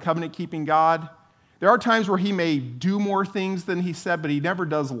 God's a covenant-keeping God. There are times where he may do more things than he said, but he never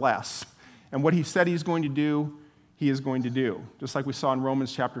does less. And what he said he's going to do, he is going to do. Just like we saw in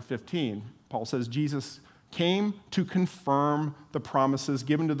Romans chapter 15. Paul says Jesus came to confirm the promises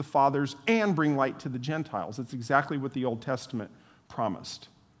given to the fathers and bring light to the Gentiles. That's exactly what the Old Testament promised.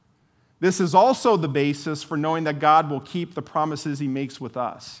 This is also the basis for knowing that God will keep the promises he makes with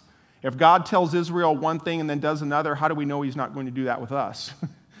us. If God tells Israel one thing and then does another, how do we know he's not going to do that with us?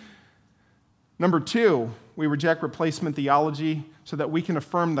 Number two, we reject replacement theology so that we can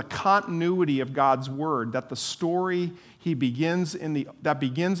affirm the continuity of God's word, that the story that begins in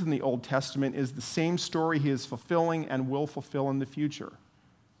the Old Testament is the same story he is fulfilling and will fulfill in the future.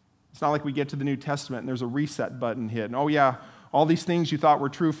 It's not like we get to the New Testament and there's a reset button hit. And, oh yeah, all these things you thought were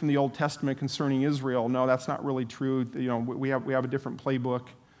true from the Old Testament concerning Israel, no, that's not really true. We have a different playbook.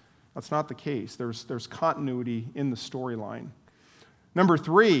 That's not the case. There's continuity in the storyline. Number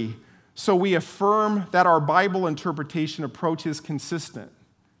three, so we affirm that our Bible interpretation approach is consistent.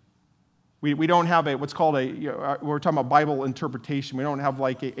 We don't have what's called we're talking about Bible interpretation. We don't have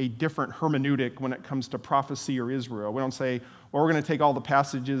like a different hermeneutic when it comes to prophecy or Israel. We don't say, well, we're going to take all the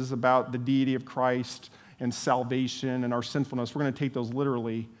passages about the deity of Christ and salvation and our sinfulness. We're going to take those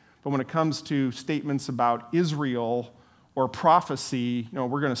literally. But when it comes to statements about Israel or prophecy,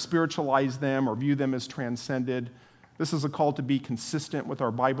 we're going to spiritualize them or view them as transcended. This is a call to be consistent with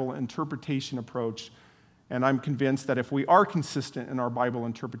our Bible interpretation approach. And I'm convinced that if we are consistent in our Bible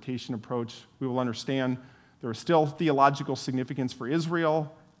interpretation approach, we will understand there is still theological significance for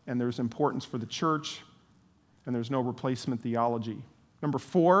Israel, and there's importance for the church, and there's no replacement theology. Number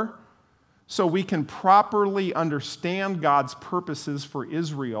four, so we can properly understand God's purposes for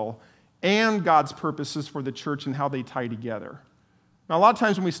Israel and God's purposes for the church and how they tie together. Now, a lot of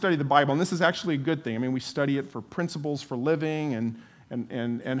times when we study the Bible, and this is actually a good thing, we study it for principles for living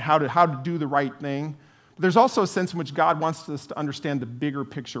and how to do the right thing. But there's also a sense in which God wants us to understand the bigger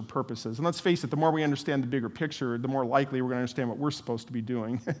picture purposes. And let's face it, the more we understand the bigger picture, the more likely we're going to understand what we're supposed to be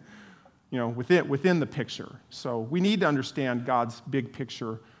doing within the picture. So we need to understand God's big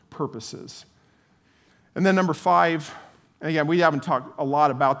picture purposes. And then number five, and again, we haven't talked a lot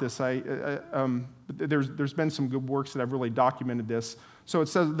about this. There's been some good works that have really documented this. So it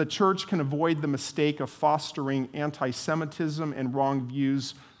says the church can avoid the mistake of fostering anti-Semitism and wrong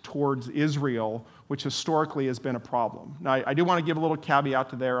views towards Israel, which historically has been a problem. Now, I do want to give a little caveat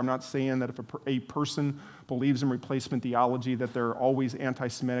to there. I'm not saying that if a person believes in replacement theology that they're always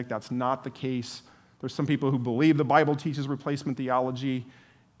anti-Semitic. That's not the case. There's some people who believe the Bible teaches replacement theology,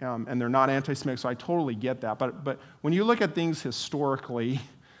 and they're not anti-Semitic, so I totally get that. But when you look at things historically,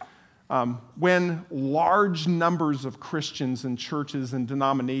 when large numbers of Christians and churches and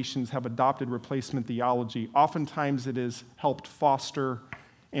denominations have adopted replacement theology, oftentimes it has helped foster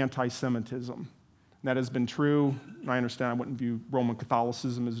anti-Semitism. That has been true, and I understand I wouldn't view Roman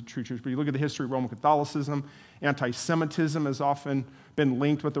Catholicism as a true church, but you look at the history of Roman Catholicism, anti-Semitism has often been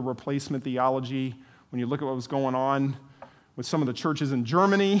linked with the replacement theology. When you look at what was going on with some of the churches in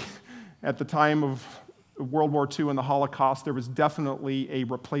Germany at the time of World War II and the Holocaust, there was definitely a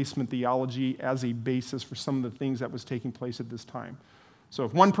replacement theology as a basis for some of the things that was taking place at this time. So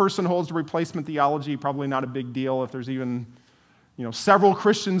if one person holds to replacement theology, probably not a big deal. If there's even several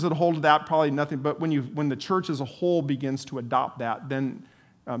Christians that hold to that, probably nothing. But when the church as a whole begins to adopt that, then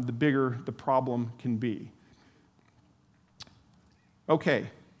the bigger the problem can be. Okay.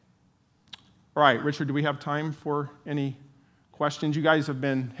 All right, Richard, do we have time for any questions? You guys have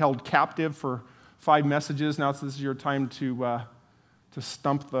been held captive for 5 messages. Now this is your time to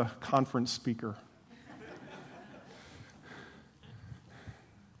stump the conference speaker.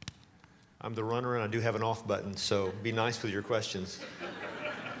 I'm the runner, and I do have an off button, so be nice with your questions.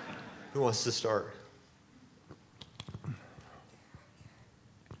 Who wants to start?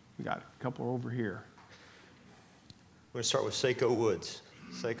 We got a couple over here. We're going to start with Seiko Woods.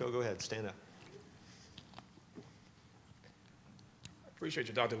 Seiko, go ahead, stand up. Appreciate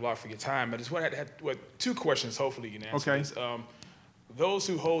you, Dr. Vlach, for your time. I just had 2 questions, hopefully you can answer this. Those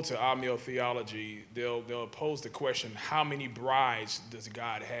who hold to amillennial theology, they'll pose the question, how many brides does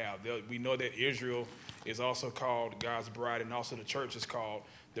God have? We know that Israel is also called God's bride, and also the church is called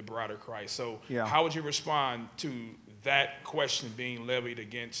the bride of Christ. So how would you respond to that question being levied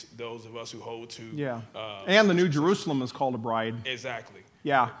against those of us who hold to. Yeah. And the New Jerusalem is called a bride. Exactly.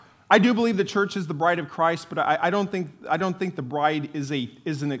 Yeah. I do believe the church is the bride of Christ, but I don't think the bride is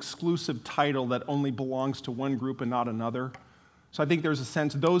an exclusive title that only belongs to one group and not another. So I think there's a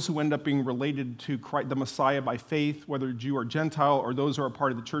sense those who end up being related to Christ, the Messiah by faith, whether Jew or Gentile, or those who are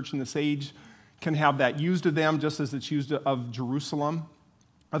part of the church in this age, can have that used of them just as it's used of Jerusalem,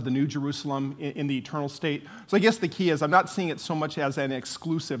 of the New Jerusalem in the eternal state. So I guess the key is I'm not seeing it so much as an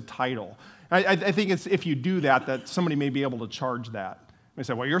exclusive title. I think it's if you do that somebody may be able to charge that. They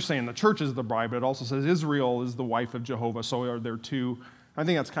say, well, you're saying the church is the bride, but it also says Israel is the wife of Jehovah, so are there two. I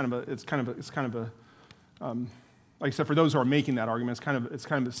think that's kind of a like I said, for those who are making that argument, it's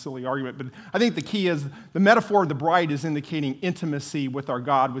kind of a silly argument. But I think the key is the metaphor of the bride is indicating intimacy with our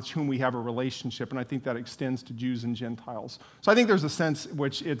God, with whom we have a relationship, and I think that extends to Jews and Gentiles. So I think there's a sense in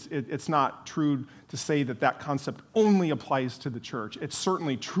which it's not true to say that concept only applies to the church. It's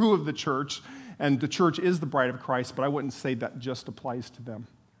certainly true of the church, and the church is the bride of Christ, but I wouldn't say that just applies to them.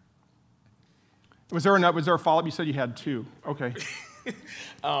 Was there a follow-up? You said you had two. Okay.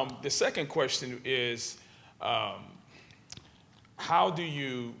 The second question is, how do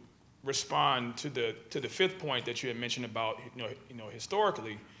you respond to the fifth point that you had mentioned about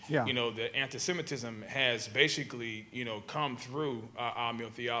historically? Yeah. The anti-Semitism has basically come through our meal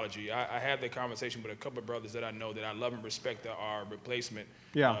theology. I had that conversation with a couple of brothers that I know that I love and respect that are replacement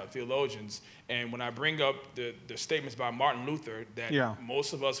theologians. And when I bring up the statements by Martin Luther that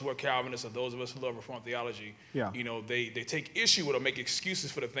most of us who are Calvinists or those of us who love Reformed theology, they take issue with or make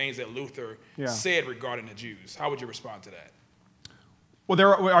excuses for the things that Luther said regarding the Jews. How would you respond to that? Well,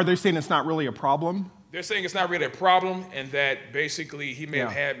 are they saying it's not really a problem? They're saying it's not really a problem, and that basically he may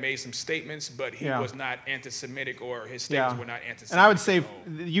have made some statements, but he was not anti-Semitic, or his statements were not anti-Semitic. And I would say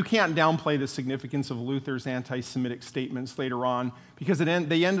you can't downplay the significance of Luther's anti-Semitic statements later on, because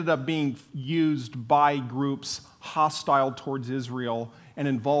they ended up being used by groups hostile towards Israel and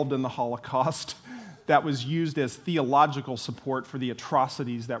involved in the Holocaust that was used as theological support for the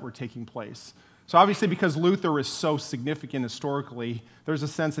atrocities that were taking place. So obviously, because Luther is so significant historically, there's a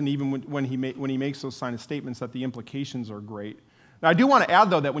sense, and even when he makes those kind of statements, that the implications are great. Now, I do want to add,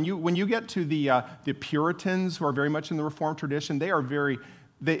 though, that when you get to the Puritans, who are very much in the Reformed tradition,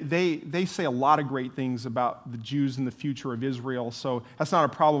 they say a lot of great things about the Jews and the future of Israel. So that's not a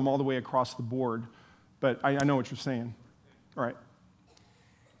problem all the way across the board. But I know what you're saying. All right.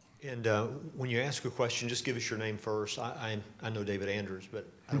 And when you ask a question, just give us your name first. I know David Andrews, but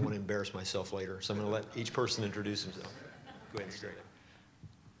I don't want to embarrass myself later, so I'm going to let each person introduce himself. Go ahead, Steve.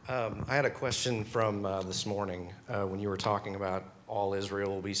 I had a question from this morning when you were talking about all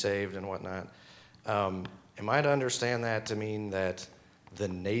Israel will be saved and whatnot. Am I to understand that to mean that the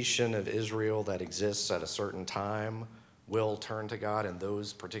nation of Israel that exists at a certain time will turn to God, and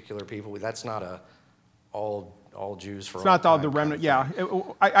those particular people, that's not all Jews for all time? It's not all the remnant, yeah.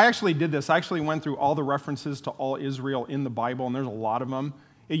 I actually did this. I actually went through all the references to all Israel in the Bible, and there's a lot of them.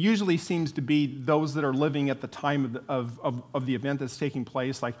 It usually seems to be those that are living at the time of the event that's taking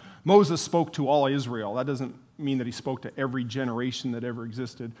place. Like Moses spoke to all Israel. That doesn't mean that he spoke to every generation that ever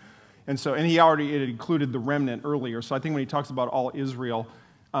existed. And he already included the remnant earlier. So I think when he talks about all Israel,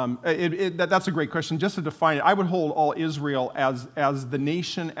 that's a great question. Just to define it, I would hold all Israel as the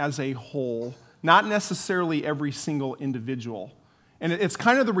nation as a whole, not necessarily every single individual. And it's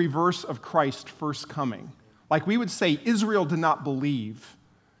kind of the reverse of Christ's first coming. Like we would say Israel did not believe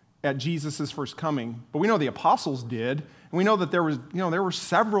at Jesus' first coming, but we know the apostles did, and we know that there were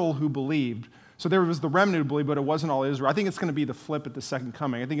several who believed. So there was the remnant who believed, but it wasn't all Israel. I think it's going to be the flip at the second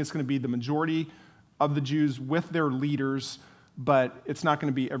coming. I think it's going to be the majority of the Jews with their leaders, but it's not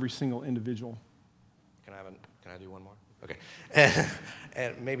going to be every single individual. Can I do one more? Okay.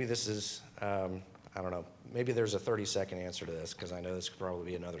 And maybe this is, I don't know, maybe there's a 30-second answer to this, because I know this could probably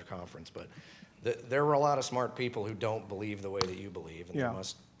be another conference, but there were a lot of smart people who don't believe the way that you believe, and they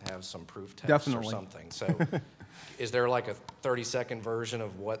must have some proof text or something. So is there like a 30-second version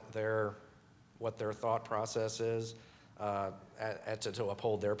of what their thought process is to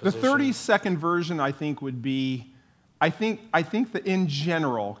uphold their position? The 30-second version, I think, would be, I think that in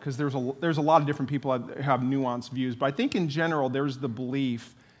general, because there's a lot of different people that have nuanced views, but I think in general there's the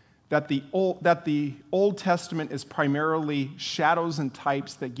belief that the Old Testament is primarily shadows and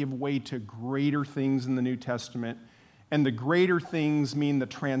types that give way to greater things in the New Testament, and the greater things mean the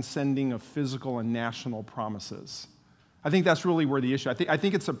transcending of physical and national promises. I think that's really where the issue. I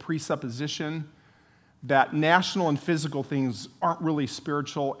think it's a presupposition that national and physical things aren't really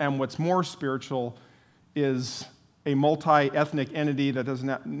spiritual, and what's more spiritual is a multi-ethnic entity that has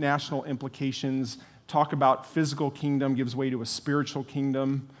national implications talk about physical kingdom gives way to a spiritual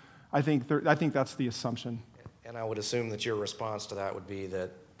kingdom. I think that's the assumption. And I would assume that your response to that would be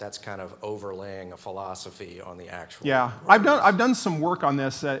that that's kind of overlaying a philosophy on the actual. Yeah, I've done some work on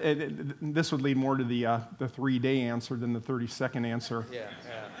this. This would lead more to the 3-day answer than the 30-second answer. Yeah.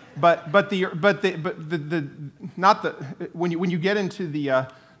 When you get into the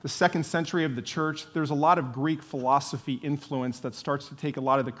second century of the church, there's a lot of Greek philosophy influence that starts to take a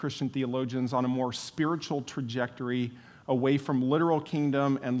lot of the Christian theologians on a more spiritual trajectory away from literal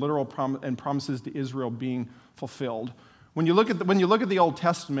kingdom and literal promises to Israel being fulfilled. When you look at the Old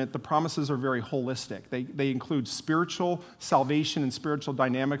Testament, the promises are very holistic. They include spiritual salvation and spiritual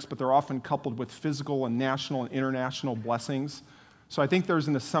dynamics, but they're often coupled with physical and national and international blessings. So I think there's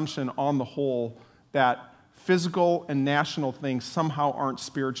an assumption on the whole that physical and national things somehow aren't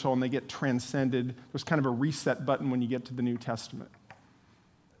spiritual and they get transcended. There's kind of a reset button when you get to the New Testament.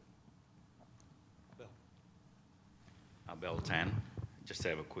 Bill Tan, just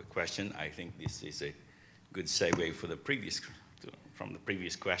have a quick question. I think this is a good segue from the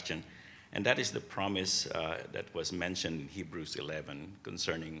previous question, and that is the promise that was mentioned in Hebrews 11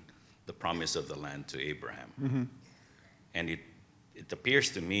 concerning the promise of the land to Abraham. Mm-hmm. And it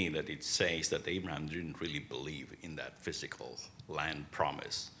appears to me that it says that Abraham didn't really believe in that physical land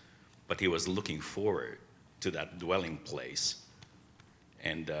promise, but he was looking forward to that dwelling place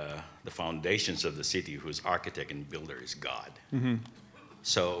and the foundations of the city whose architect and builder is God. Mm-hmm.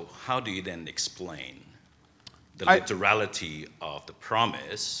 So how do you then explain the literality of the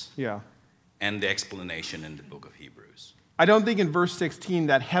promise and the explanation in the book of Hebrews? I don't think in verse 16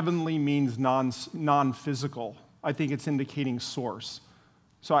 that heavenly means non-physical. I think it's indicating source.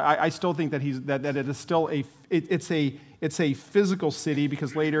 So I still think that that it is still it's a physical city,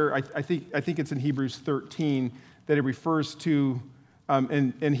 because later I think it's in Hebrews 13 that it refers to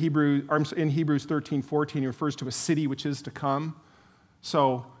in Hebrews 13:14 it refers to a city which is to come.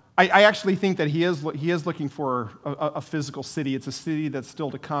 So I actually think that he is looking for a physical city. It's a city that's still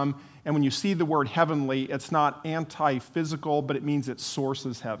to come. And when you see the word heavenly, it's not anti-physical, but it means it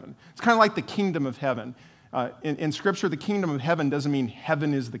sources heaven. It's kind of like the kingdom of heaven. In Scripture, the kingdom of heaven doesn't mean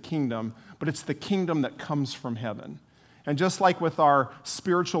heaven is the kingdom, but it's the kingdom that comes from heaven. And just like with our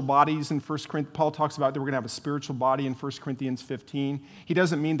spiritual bodies in 1 Corinthians, Paul talks about that we're going to have a spiritual body in 1 Corinthians 15. He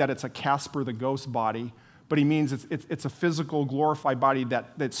doesn't mean that it's a Casper the ghost body, but he means it's a physical, glorified body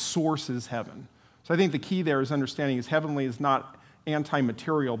that sources heaven. So I think the key there is understanding is heavenly is not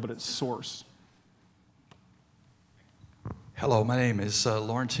anti-material, but it's source. Hello, my name is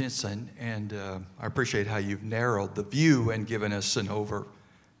Lawrence Henson, and I appreciate how you've narrowed the view and given us an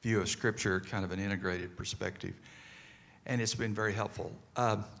overview of Scripture, kind of an integrated perspective, and it's been very helpful.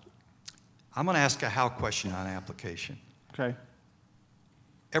 I'm going to ask a how question on application. Okay.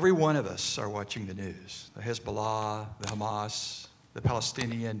 Every one of us are watching the news, the Hezbollah, the Hamas, the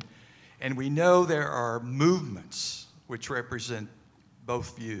Palestinian, and we know there are movements which represent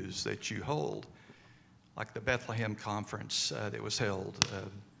both views that you hold, like the Bethlehem conference that was held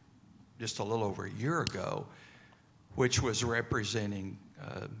just a little over a year ago, which was representing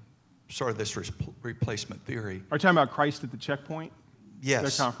sort of this replacement theory. Are you talking about Christ at the checkpoint?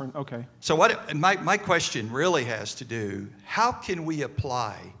 Yes. The conference, okay. So my question really has to do, how can we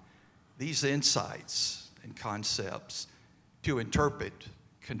apply these insights and concepts to interpret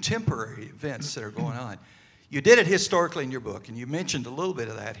contemporary events that are going on? You did it historically in your book, and you mentioned a little bit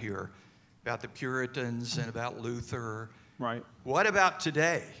of that here about the Puritans and about Luther. Right. What about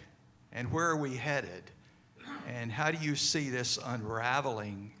today? And where are we headed? And how do you see this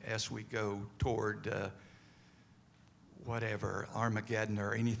unraveling as we go toward whatever, Armageddon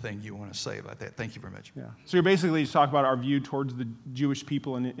or anything you want to say about that? Thank you very much. Yeah. So you're basically just talking about our view towards the Jewish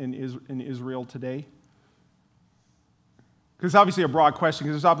people in Israel today? Because it's obviously a broad question,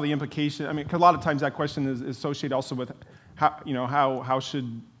 because there's obviously implication. I mean, because a lot of times that question is associated also with how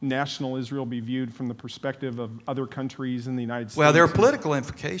should national Israel be viewed from the perspective of other countries in the United States? Well, there are political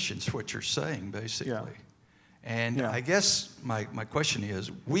implications for what you're saying, basically. Yeah. And Yeah. I guess my question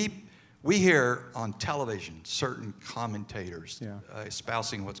is, we hear on television certain commentators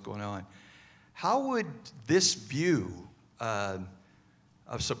espousing what's going on. How would this view of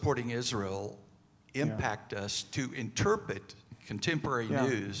supporting Israel impact us to interpret contemporary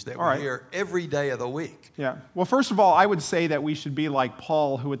news that we hear every day of the week? Yeah. Well, first of all, I would say that we should be like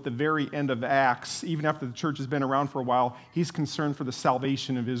Paul, who at the very end of Acts, even after the church has been around for a while, he's concerned for the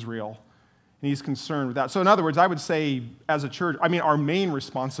salvation of Israel. And he's concerned with that. So in other words, I would say as a church, our main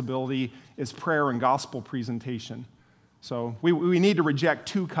responsibility is prayer and gospel presentation. So we need to reject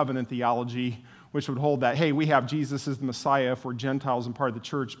two covenant theology, which would hold that, hey, we have Jesus as the Messiah if we're Gentiles and part of the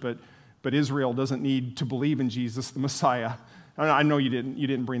church, but but Israel doesn't need to believe in Jesus, the Messiah. I know you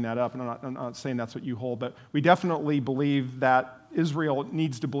didn't bring that up, and I'm not saying that's what you hold, but we definitely believe that Israel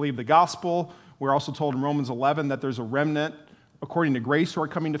needs to believe the gospel. We're also told in Romans 11 that there's a remnant according to grace who are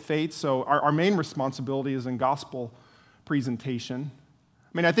coming to faith. So our main responsibility is in gospel presentation.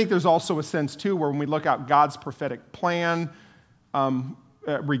 I mean, I think there's also a sense, too, where when we look at God's prophetic plan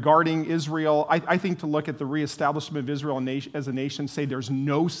regarding Israel, I think to look at the reestablishment of Israel as a nation, say there's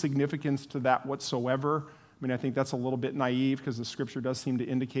no significance to that whatsoever. I mean, I think that's a little bit naive because the scripture does seem to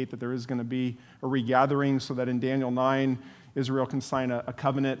indicate that there is going to be a regathering so that in Daniel 9, Israel can sign a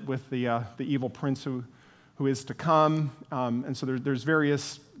covenant with the evil prince who is to come. And so there's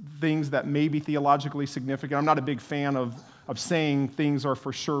various things that may be theologically significant. I'm not a big fan of saying things are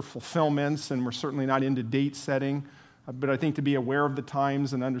for sure fulfillments, and we're certainly not into date setting. But I think to be aware of the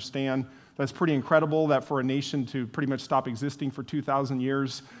times and understand that's pretty incredible that for a nation to pretty much stop existing for 2,000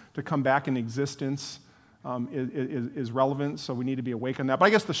 years to come back in existence is relevant, so we need to be awake on that. But I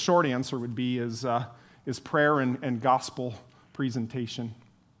guess the short answer would be is prayer and gospel presentation.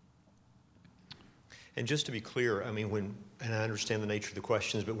 And just to be clear, I mean, and I understand the nature of the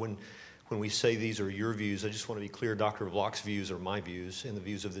questions, but when we say these are your views, I just want to be clear, Dr. Vlach's views are my views and the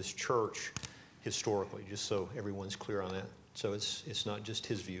views of this church historically, just so everyone's clear on that. So it's not just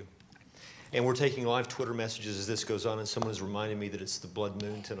his view. And we're taking live Twitter messages as this goes on, and someone has reminded me that it's the blood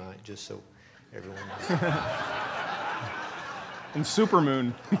moon tonight, just so everyone knows. And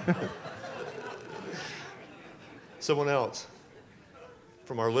supermoon. Someone else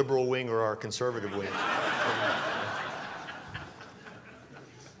from our liberal wing or our conservative wing.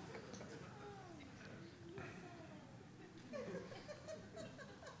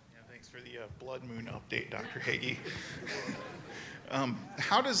 Thanks for the blood moon update, Dr. Hagee.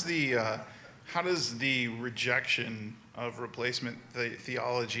 How does the rejection of replacement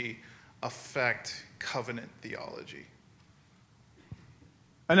theology affect covenant theology?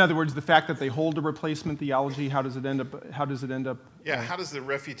 In other words, the fact that they hold a replacement theology, how does it end up? Yeah, how does the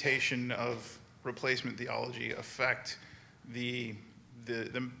refutation of replacement theology affect the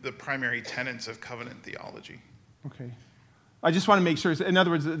primary tenets of covenant theology? Okay. I just want to make sure. In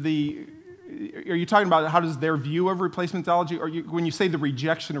other words, are you talking about how does their view of replacement theology, or when you say the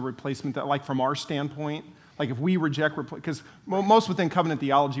rejection of replacement, like from our standpoint, like if we reject, because most within covenant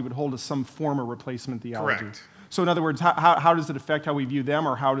theology would hold to some form of replacement theology. Correct. So in other words, how does it affect how we view them,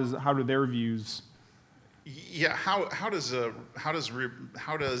 or how do their views? Yeah, how does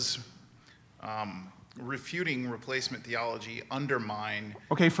refuting replacement theology undermine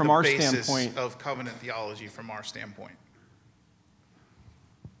from the our basis standpoint of covenant theology from our standpoint?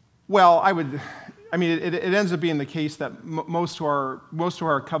 Well, it ends up being the case that most of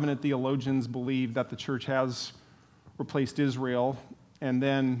our covenant theologians believe that the church has replaced Israel. And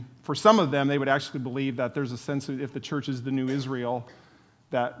then for some of them, they would actually believe that there's a sense that if the church is the new Israel,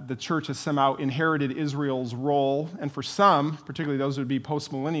 that the church has somehow inherited Israel's role. And for some, particularly those who would be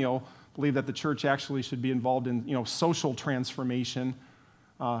post-millennial, believe that the church actually should be involved in social transformation.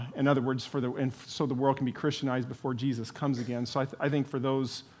 In other words, so the world can be Christianized before Jesus comes again. So I think for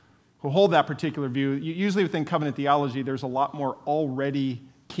those who hold that particular view, usually within covenant theology, there's a lot more already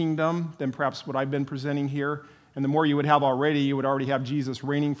kingdom than perhaps what I've been presenting here. And the more you would have already, you would already have Jesus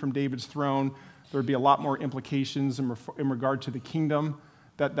reigning from David's throne. There would be a lot more implications in regard to the kingdom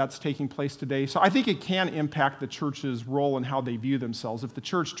that's taking place today. So I think it can impact the church's role in how they view themselves. If the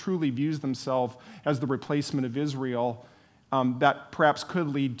church truly views themselves as the replacement of Israel, that perhaps could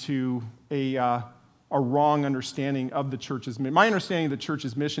lead to a wrong understanding of the church's mission. My understanding of the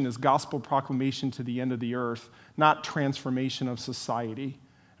church's mission is gospel proclamation to the end of the earth, not transformation of society.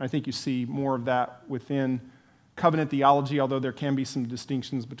 And I think you see more of that within covenant theology, although there can be some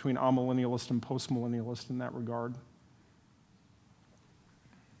distinctions between amillennialist and postmillennialist in that regard.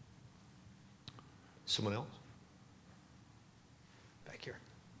 Someone else? Back here.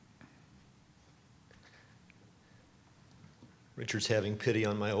 Richard's having pity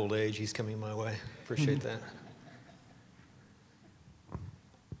on my old age. He's coming my way. Appreciate that.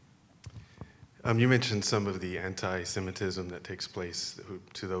 You mentioned some of the anti-Semitism that takes place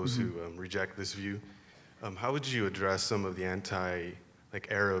to those who reject this view. How would you address some of the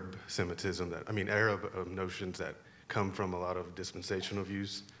Arab Semitism Arab notions that come from a lot of dispensational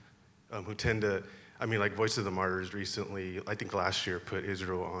views, who tend to, Voice of the Martyrs recently, I think last year, put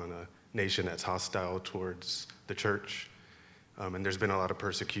Israel on a nation that's hostile towards the church. And there's been a lot of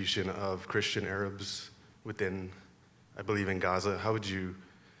persecution of Christian Arabs within, I believe, in Gaza. How would you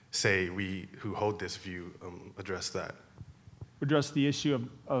say we who hold this view address that? Address the issue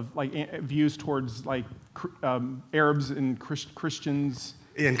of views towards Arabs and Christians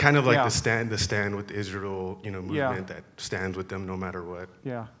And kind of like Yeah. the stand with Israel, movement that stands with them no matter what.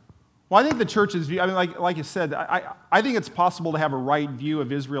 Yeah. Well, I think the church's view, I mean, like you said, I think it's possible to have a right view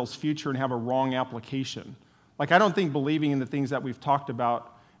of Israel's future and have a wrong application. Like, I don't think believing in the things that we've talked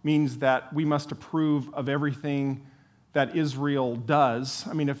about means that we must approve of everything that Israel does.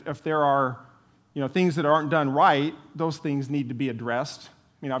 I mean, if there are, things that aren't done right, those things need to be addressed.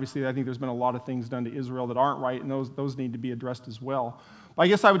 I mean, obviously, I think there's been a lot of things done to Israel that aren't right, and those need to be addressed as well. But I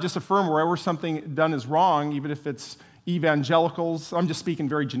guess I would just affirm wherever something done is wrong, even if it's evangelicals, I'm just speaking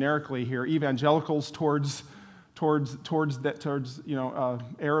very generically here, evangelicals towards Arabs or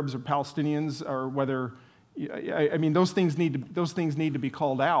Palestinians, or whether, I mean, those things need to be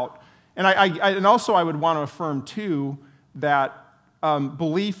called out. And also I would want to affirm too that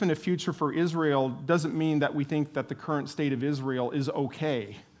belief in a future for Israel doesn't mean that we think that the current state of Israel is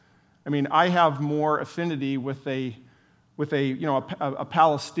okay. I mean, I have more affinity with a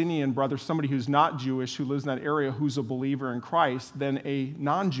Palestinian brother, somebody who's not Jewish, who lives in that area, who's a believer in Christ, than a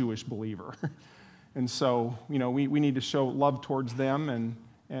non-Jewish believer. And so, we need to show love towards them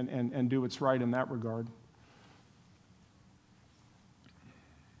and do what's right in that regard.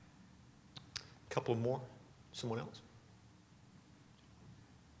 A couple more. Someone else?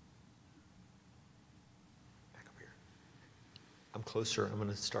 Back over here. I'm closer. I'm going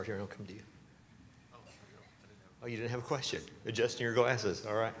to start here and I'll come to you. Oh, you didn't have a question. Adjusting your glasses.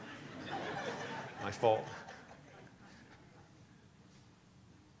 All right. My fault.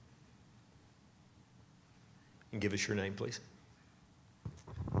 And give us your name, please.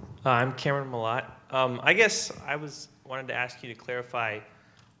 I'm Cameron Malott. I guess I wanted to ask you to clarify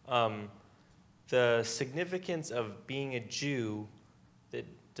the significance of being a Jew that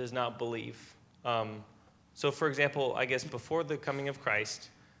does not believe. So, for example, I guess before the coming of Christ,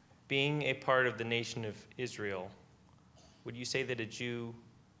 being a part of the nation of Israel, would you say that a Jew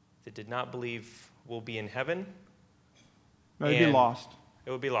that did not believe will be in heaven? No, they'd be lost.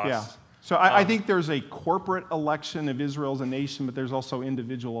 It would be lost. Yeah. So I think there's a corporate election of Israel as a nation, but there's also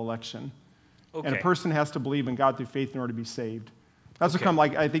individual election. Okay. And a person has to believe in God through faith in order to be saved. That's become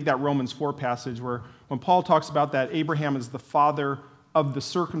like, I think, that Romans 4 passage where when Paul talks about that, Abraham is the father of the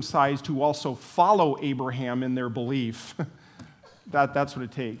circumcised who also follow Abraham in their belief. That's what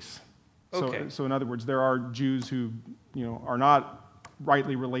it takes. Okay. So in other words, there are Jews who are not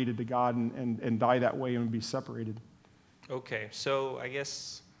rightly related to God and die that way and be separated. Okay, so I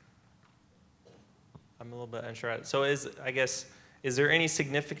guess I'm a little bit unsure. So is there any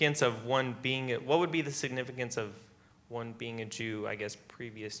significance of one being, what would be the significance of one being a Jew, I guess,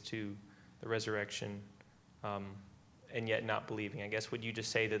 previous to the resurrection, and yet not believing? I guess, would you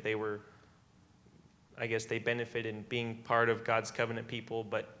just say that they benefit in being part of God's covenant people,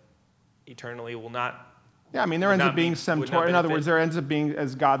 but eternally will not? Yeah, I mean, there ends up being some, in other words, there ends up being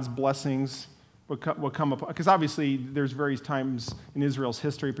as God's blessings will come upon, because obviously there's various times in Israel's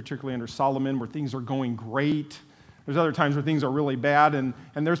history, particularly under Solomon, where things are going great. There's other times where things are really bad, and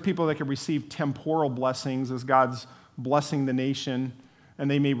there's people that can receive temporal blessings as God's blessing the nation, and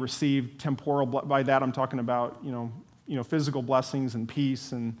they may receive temporal, by that I'm talking about, physical blessings and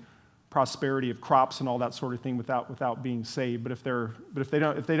peace and prosperity of crops and all that sort of thing without being saved. But if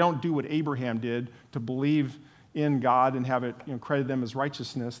they don't do what Abraham did, to believe in God and have it credit them as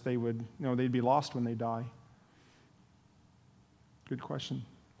righteousness, they'd be lost when they die. Good question.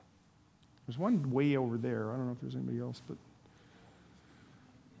 There's one way over there. I don't know if there's anybody else, but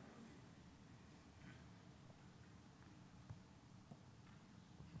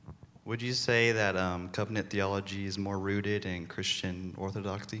would you say that covenant theology is more rooted in Christian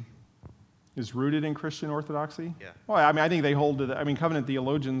orthodoxy? Is rooted in Christian orthodoxy? Yeah. Well, I mean, I think they hold to covenant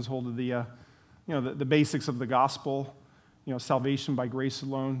theologians hold to the basics of the gospel, salvation by grace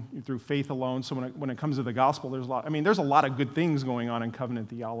alone, through faith alone. So when it comes to the gospel, there's a lot of good things going on in covenant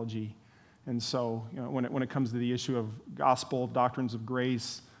theology. And so, when it comes to the issue of gospel, doctrines of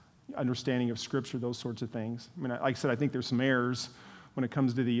grace, understanding of Scripture, those sorts of things. I mean, like I said, I think there's some errors when it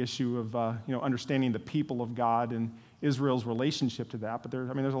comes to the issue of understanding the people of God and Israel's relationship to that. But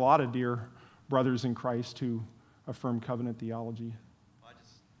there's a lot of dear brothers in Christ who affirm covenant theology.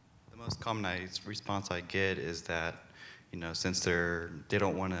 The most common response I get is that, since they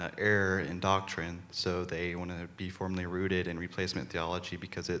don't want to err in doctrine, so they want to be firmly rooted in replacement theology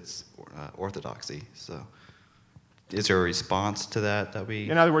because it's orthodoxy. So is there a response to that we...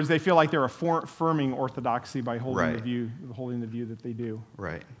 In other words, they feel like they're affirming orthodoxy by holding right. the view that they do.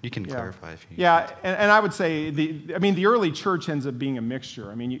 Right. You can clarify if you... Yeah, and I would say, the early church ends up being a mixture.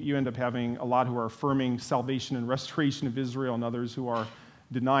 I mean, you end up having a lot who are affirming salvation and restoration of Israel and others who are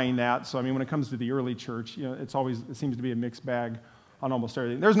denying that. So, when it comes to the early church, it seems to be a mixed bag on almost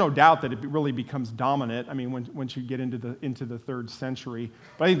everything. There's no doubt that it really becomes dominant. I mean, once you get into the 3rd century.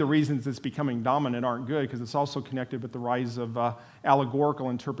 But I think the reasons it's becoming dominant aren't good, because it's also connected with the rise of allegorical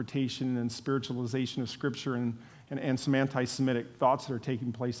interpretation and spiritualization of Scripture and some anti-Semitic thoughts that are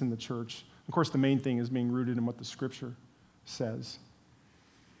taking place in the church. Of course, the main thing is being rooted in what the Scripture says.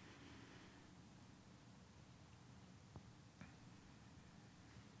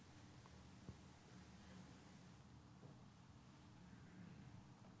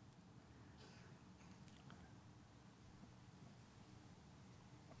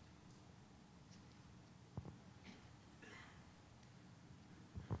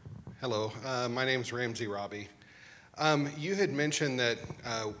 Hello, my name's Ramsey Robbie. You had mentioned that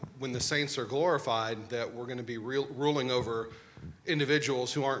when the saints are glorified, that we're going to be ruling over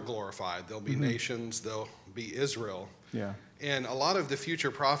individuals who aren't glorified. There'll be nations, there'll be Israel. Yeah. And a lot of the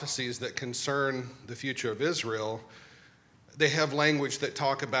future prophecies that concern the future of Israel, they have language that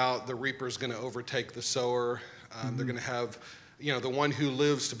talk about the reaper's going to overtake the sower. They're going to have, the one who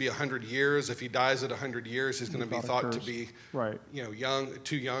lives to be 100 years, if he dies at 100 years, he's going to be thought to be, right,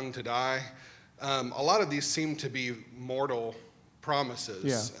 too young to die. A lot of these seem to be mortal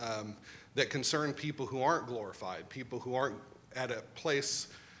promises that concern people who aren't glorified, people who aren't at a place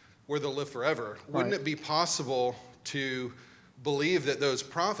where they'll live forever. Right. Wouldn't it be possible to believe that those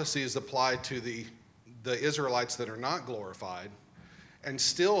prophecies apply to the Israelites that are not glorified, and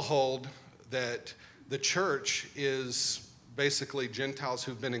still hold that the church is basically Gentiles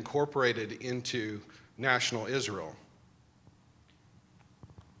who've been incorporated into national Israel?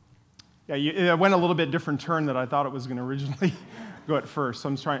 Yeah, it went a little bit different turn than I thought it was going to originally go at first. So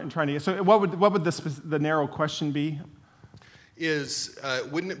I'm trying to. So what would the narrow question be?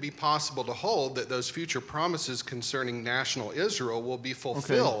 Wouldn't it be possible to hold that those future promises concerning national Israel will be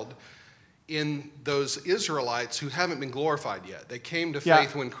fulfilled in those Israelites who haven't been glorified yet? They came to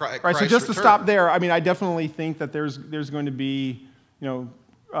faith when Christ right. So just returned. To stop there, I mean, I definitely think that there's going to be,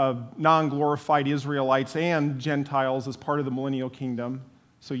 non-glorified Israelites and Gentiles as part of the millennial kingdom.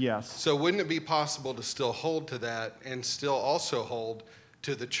 So yes. So wouldn't it be possible to still hold to that and still also hold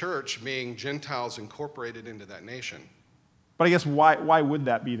to the church being Gentiles incorporated into that nation? But I guess why would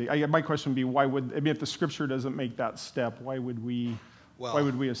that be? My question would be, if the Scripture doesn't make that step, why would we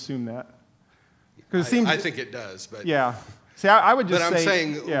assume that? Because I think it does, but yeah. See, I would just say. But I'm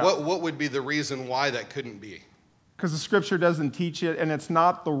saying, what would be the reason why that couldn't be? Because the Scripture doesn't teach it, and it's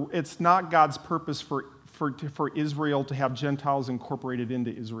not God's purpose for Israel to have Gentiles incorporated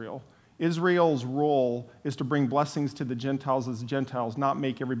into Israel. Israel's role is to bring blessings to the Gentiles as Gentiles, not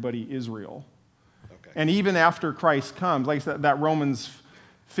make everybody Israel. Okay. And even after Christ comes, like that Romans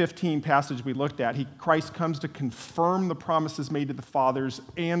 15 passage we looked at, Christ comes to confirm the promises made to the fathers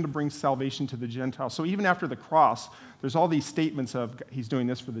and to bring salvation to the Gentiles. So even after the cross, there's all these statements of he's doing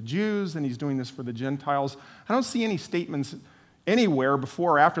this for the Jews and he's doing this for the Gentiles. I don't see any statements anywhere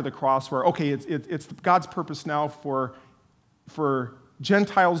before or after the cross where, it's God's purpose now for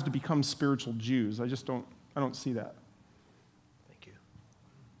Gentiles to become spiritual Jews. I don't see that. Thank you.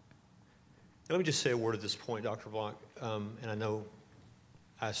 Let me just say a word at this point, Dr. Vlach, and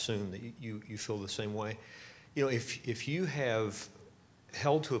I assume that you feel the same way. If you have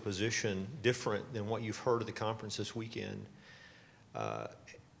held to a position different than what you've heard at the conference this weekend,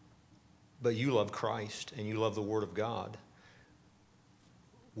 but you love Christ and you love the Word of God,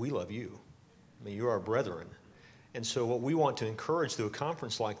 we love you. I mean, you're our brethren. And so what we want to encourage through a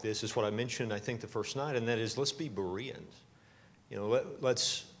conference like this is what I mentioned, I think, the first night, and that is, let's be Bereans.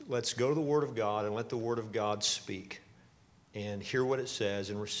 Let's go to the Word of God and let the Word of God speak and hear what it says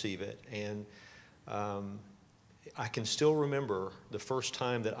and receive it. And I can still remember the first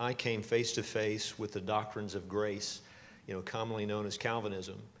time that I came face to face with the doctrines of grace, commonly known as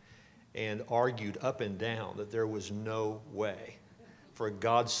Calvinism, and argued up and down that there was no way, for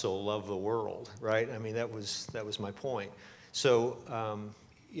God so loved the world, right? I mean, that was my point. So,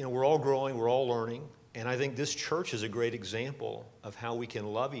 we're all growing, we're all learning, and I think this church is a great example of how we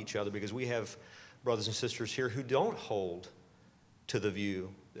can love each other, because we have brothers and sisters here who don't hold to the view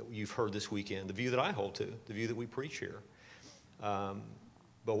that you've heard this weekend, the view that I hold to, the view that we preach here. But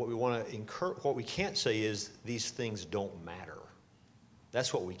what we want to what we can't say is these things don't matter.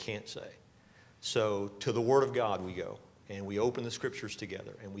 That's what we can't say. So to the Word of God we go, and we open the Scriptures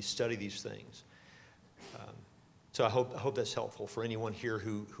together, and we study these things. So I hope that's helpful for anyone here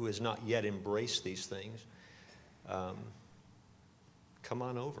who has not yet embraced these things. Come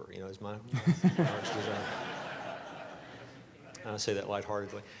on over, is my heart's desire. I say that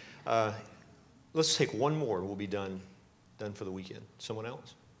lightheartedly. Let's take one more, and we'll be done for the weekend. Someone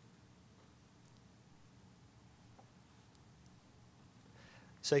else?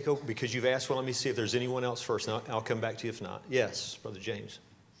 Seiko, because you've asked one, let me see if there's anyone else first, and I'll come back to you if not. Yes, Brother James.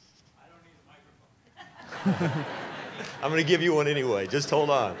 I don't need a microphone. I'm going to give you one anyway. Just hold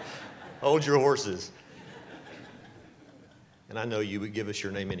on. Hold your horses. And I know you would give us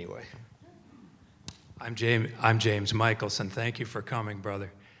your name anyway. I'm James Michelson. Thank you for coming,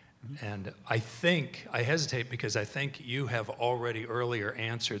 brother. And I hesitate because I think you have already earlier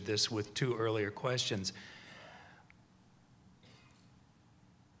answered this with 2 earlier questions.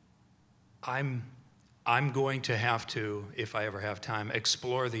 I'm going to have to, if I ever have time,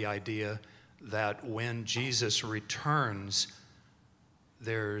 explore the idea that when Jesus returns,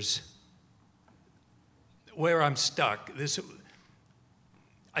 there's where I'm stuck.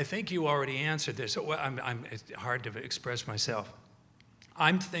 I think you already answered this. It's hard to express myself.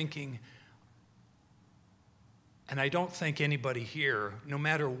 I'm thinking, and I don't think anybody here, no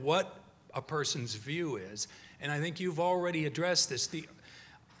matter what a person's view is, and I think you've already addressed this,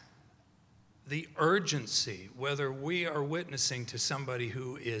 the urgency, whether we are witnessing to somebody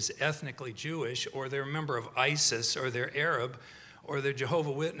who is ethnically Jewish, or they're a member of ISIS, or they're Arab, or they're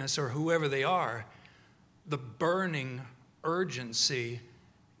Jehovah's Witness, or whoever they are, the burning urgency,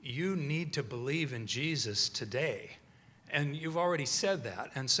 you need to believe in Jesus today. And you've already said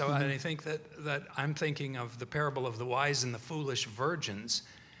that. And so I think that I'm thinking of the parable of the wise and the foolish virgins.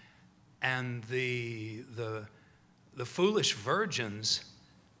 And the foolish virgins,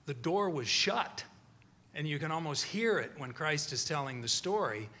 the door was shut. And you can almost hear it when Christ is telling the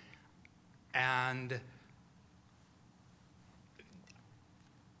story. And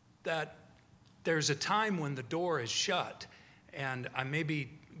that there's a time when the door is shut. And maybe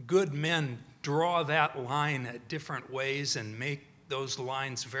good men draw that line at different ways and make those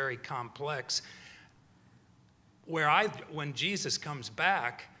lines very complex. When Jesus comes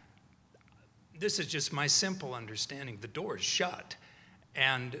back, this is just my simple understanding, the door is shut.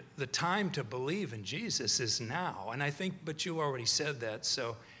 And the time to believe in Jesus is now. And I think, but you already said that,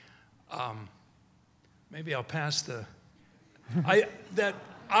 so maybe I'll pass the,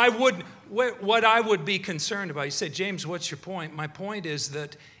 what I would be concerned about, you said, James, what's your point? My point is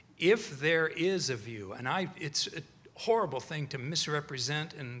that if there is a view, and it's a horrible thing to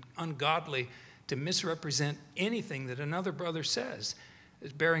misrepresent and ungodly to misrepresent anything that another brother says,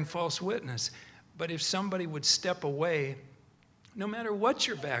 is bearing false witness. But if somebody would step away, no matter what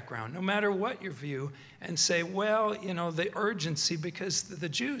your background, no matter what your view, and say, well, the urgency, because the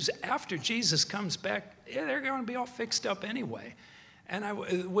Jews, after Jesus comes back, they're going to be all fixed up anyway. And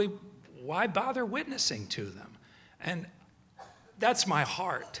why bother witnessing to them? And that's my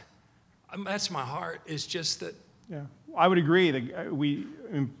heart. That's my heart, is just that. Yeah, I would agree.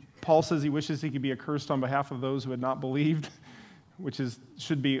 Paul says he wishes he could be accursed on behalf of those who had not believed, which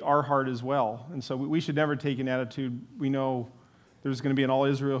should be our heart as well. And so we should never take an attitude, we know there's going to be an all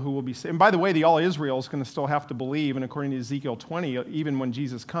Israel who will be saved. And by the way, the all Israel is going to still have to believe, and according to Ezekiel 20, even when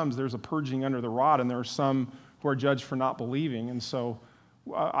Jesus comes, there's a purging under the rod, and there are some who are judged for not believing. And so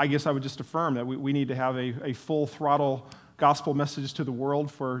I guess I would just affirm that we need to have a full throttle gospel message to the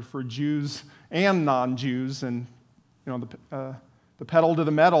world for Jews and non-Jews, and the pedal to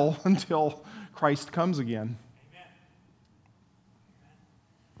the metal until Christ comes again. Amen.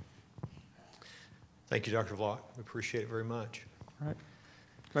 Thank you, Dr. Vlach. We appreciate it very much. All right.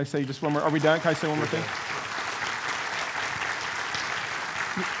 Can I say just one more? Are we done? Can I say one more thing?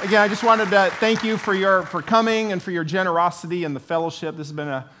 Again, I just wanted to thank you for coming and for your generosity and the fellowship. This has been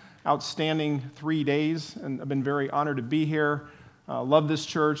an outstanding 3 days, and I've been very honored to be here. Love this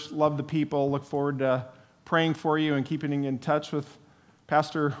church, love the people. Look forward to praying for you and keeping in touch with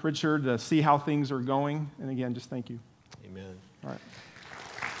Pastor Richard to see how things are going. And again, just thank you. Amen. All right.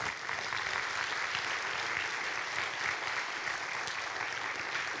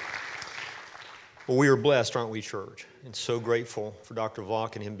 Well, we are blessed, aren't we, church? And so grateful for Dr.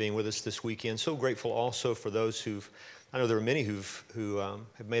 Vlach and him being with us this weekend. So grateful also for those I know there are many who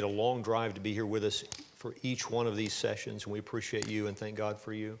have made a long drive to be here with us for each one of these sessions, and we appreciate you and thank God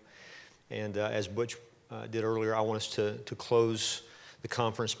for you. And as Butch did earlier, I want us to close the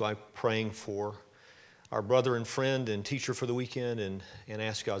conference by praying for our brother and friend and teacher for the weekend and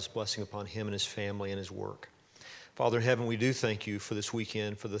ask God's blessing upon him and his family and his work. Father in heaven, we do thank you for this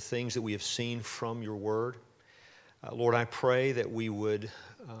weekend, for the things that we have seen from your word. Lord, I pray that we would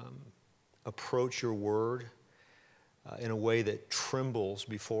approach your word in a way that trembles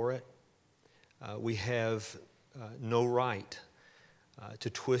before it. We have no right to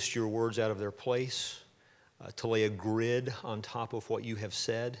twist your words out of their place, to lay a grid on top of what you have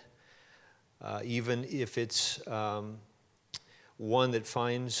said, even if it's one that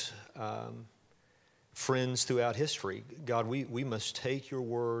finds friends throughout history. God, we must take your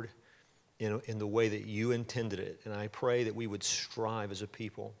word in the way that you intended it. And I pray that we would strive as a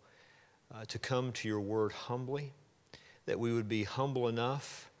people to come to your word humbly, that we would be humble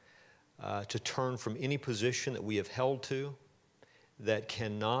enough to turn from any position that we have held to that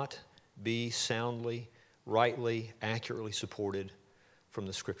cannot be soundly, rightly, accurately supported from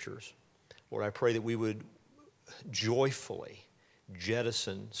the Scriptures. Lord, I pray that we would joyfully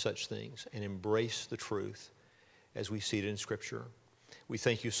jettison such things and embrace the truth as we see it in Scripture. We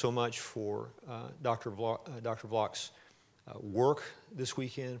thank you so much for Dr. Vlach's work this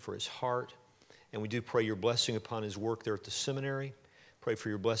weekend, for his heart, and we do pray your blessing upon his work there at the seminary. Pray for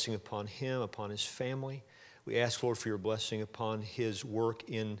your blessing upon him, upon his family. We ask, Lord, for your blessing upon his work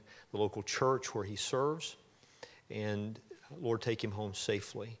in the local church where he serves. And, Lord, take him home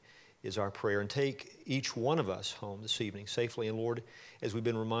safely is our prayer. And take each one of us home this evening safely. And, Lord, as we've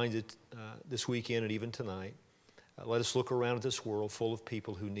been reminded this weekend and even tonight, let us look around at this world full of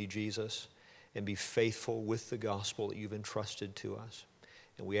people who need Jesus and be faithful with the gospel that you've entrusted to us.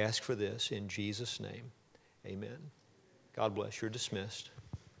 And we ask for this in Jesus' name. Amen. God bless. You're dismissed.